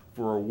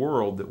for a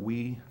world that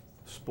we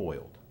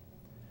spoiled.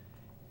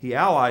 He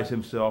allies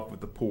Himself with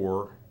the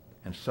poor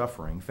and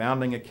suffering,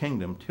 founding a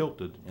kingdom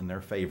tilted in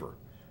their favor.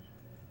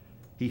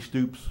 He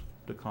stoops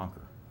to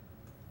conquer.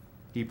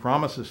 He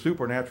promises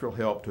supernatural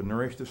help to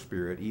nourish the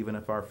spirit even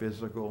if our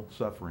physical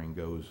suffering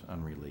goes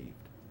unrelieved.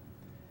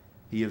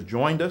 He has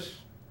joined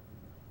us.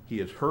 He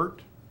has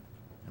hurt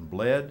and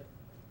bled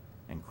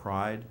and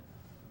cried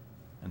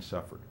and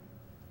suffered.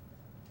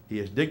 He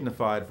has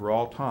dignified for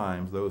all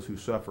times those who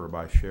suffer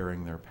by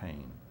sharing their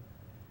pain.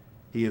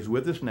 He is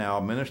with us now,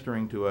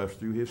 ministering to us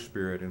through His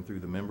Spirit and through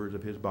the members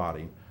of His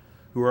body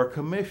who are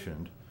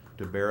commissioned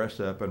to bear us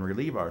up and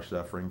relieve our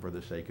suffering for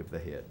the sake of the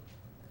head.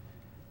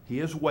 He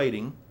is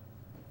waiting,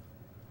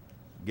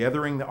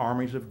 gathering the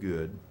armies of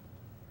good.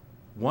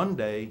 One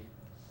day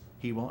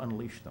He will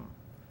unleash them,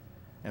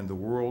 and the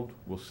world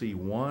will see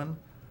one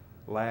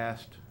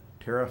last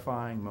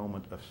terrifying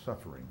moment of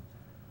suffering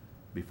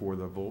before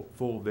the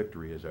full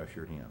victory is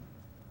ushered in.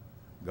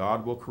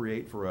 God will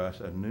create for us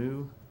a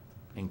new,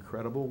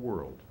 incredible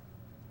world,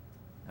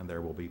 and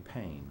there will be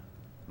pain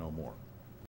no more.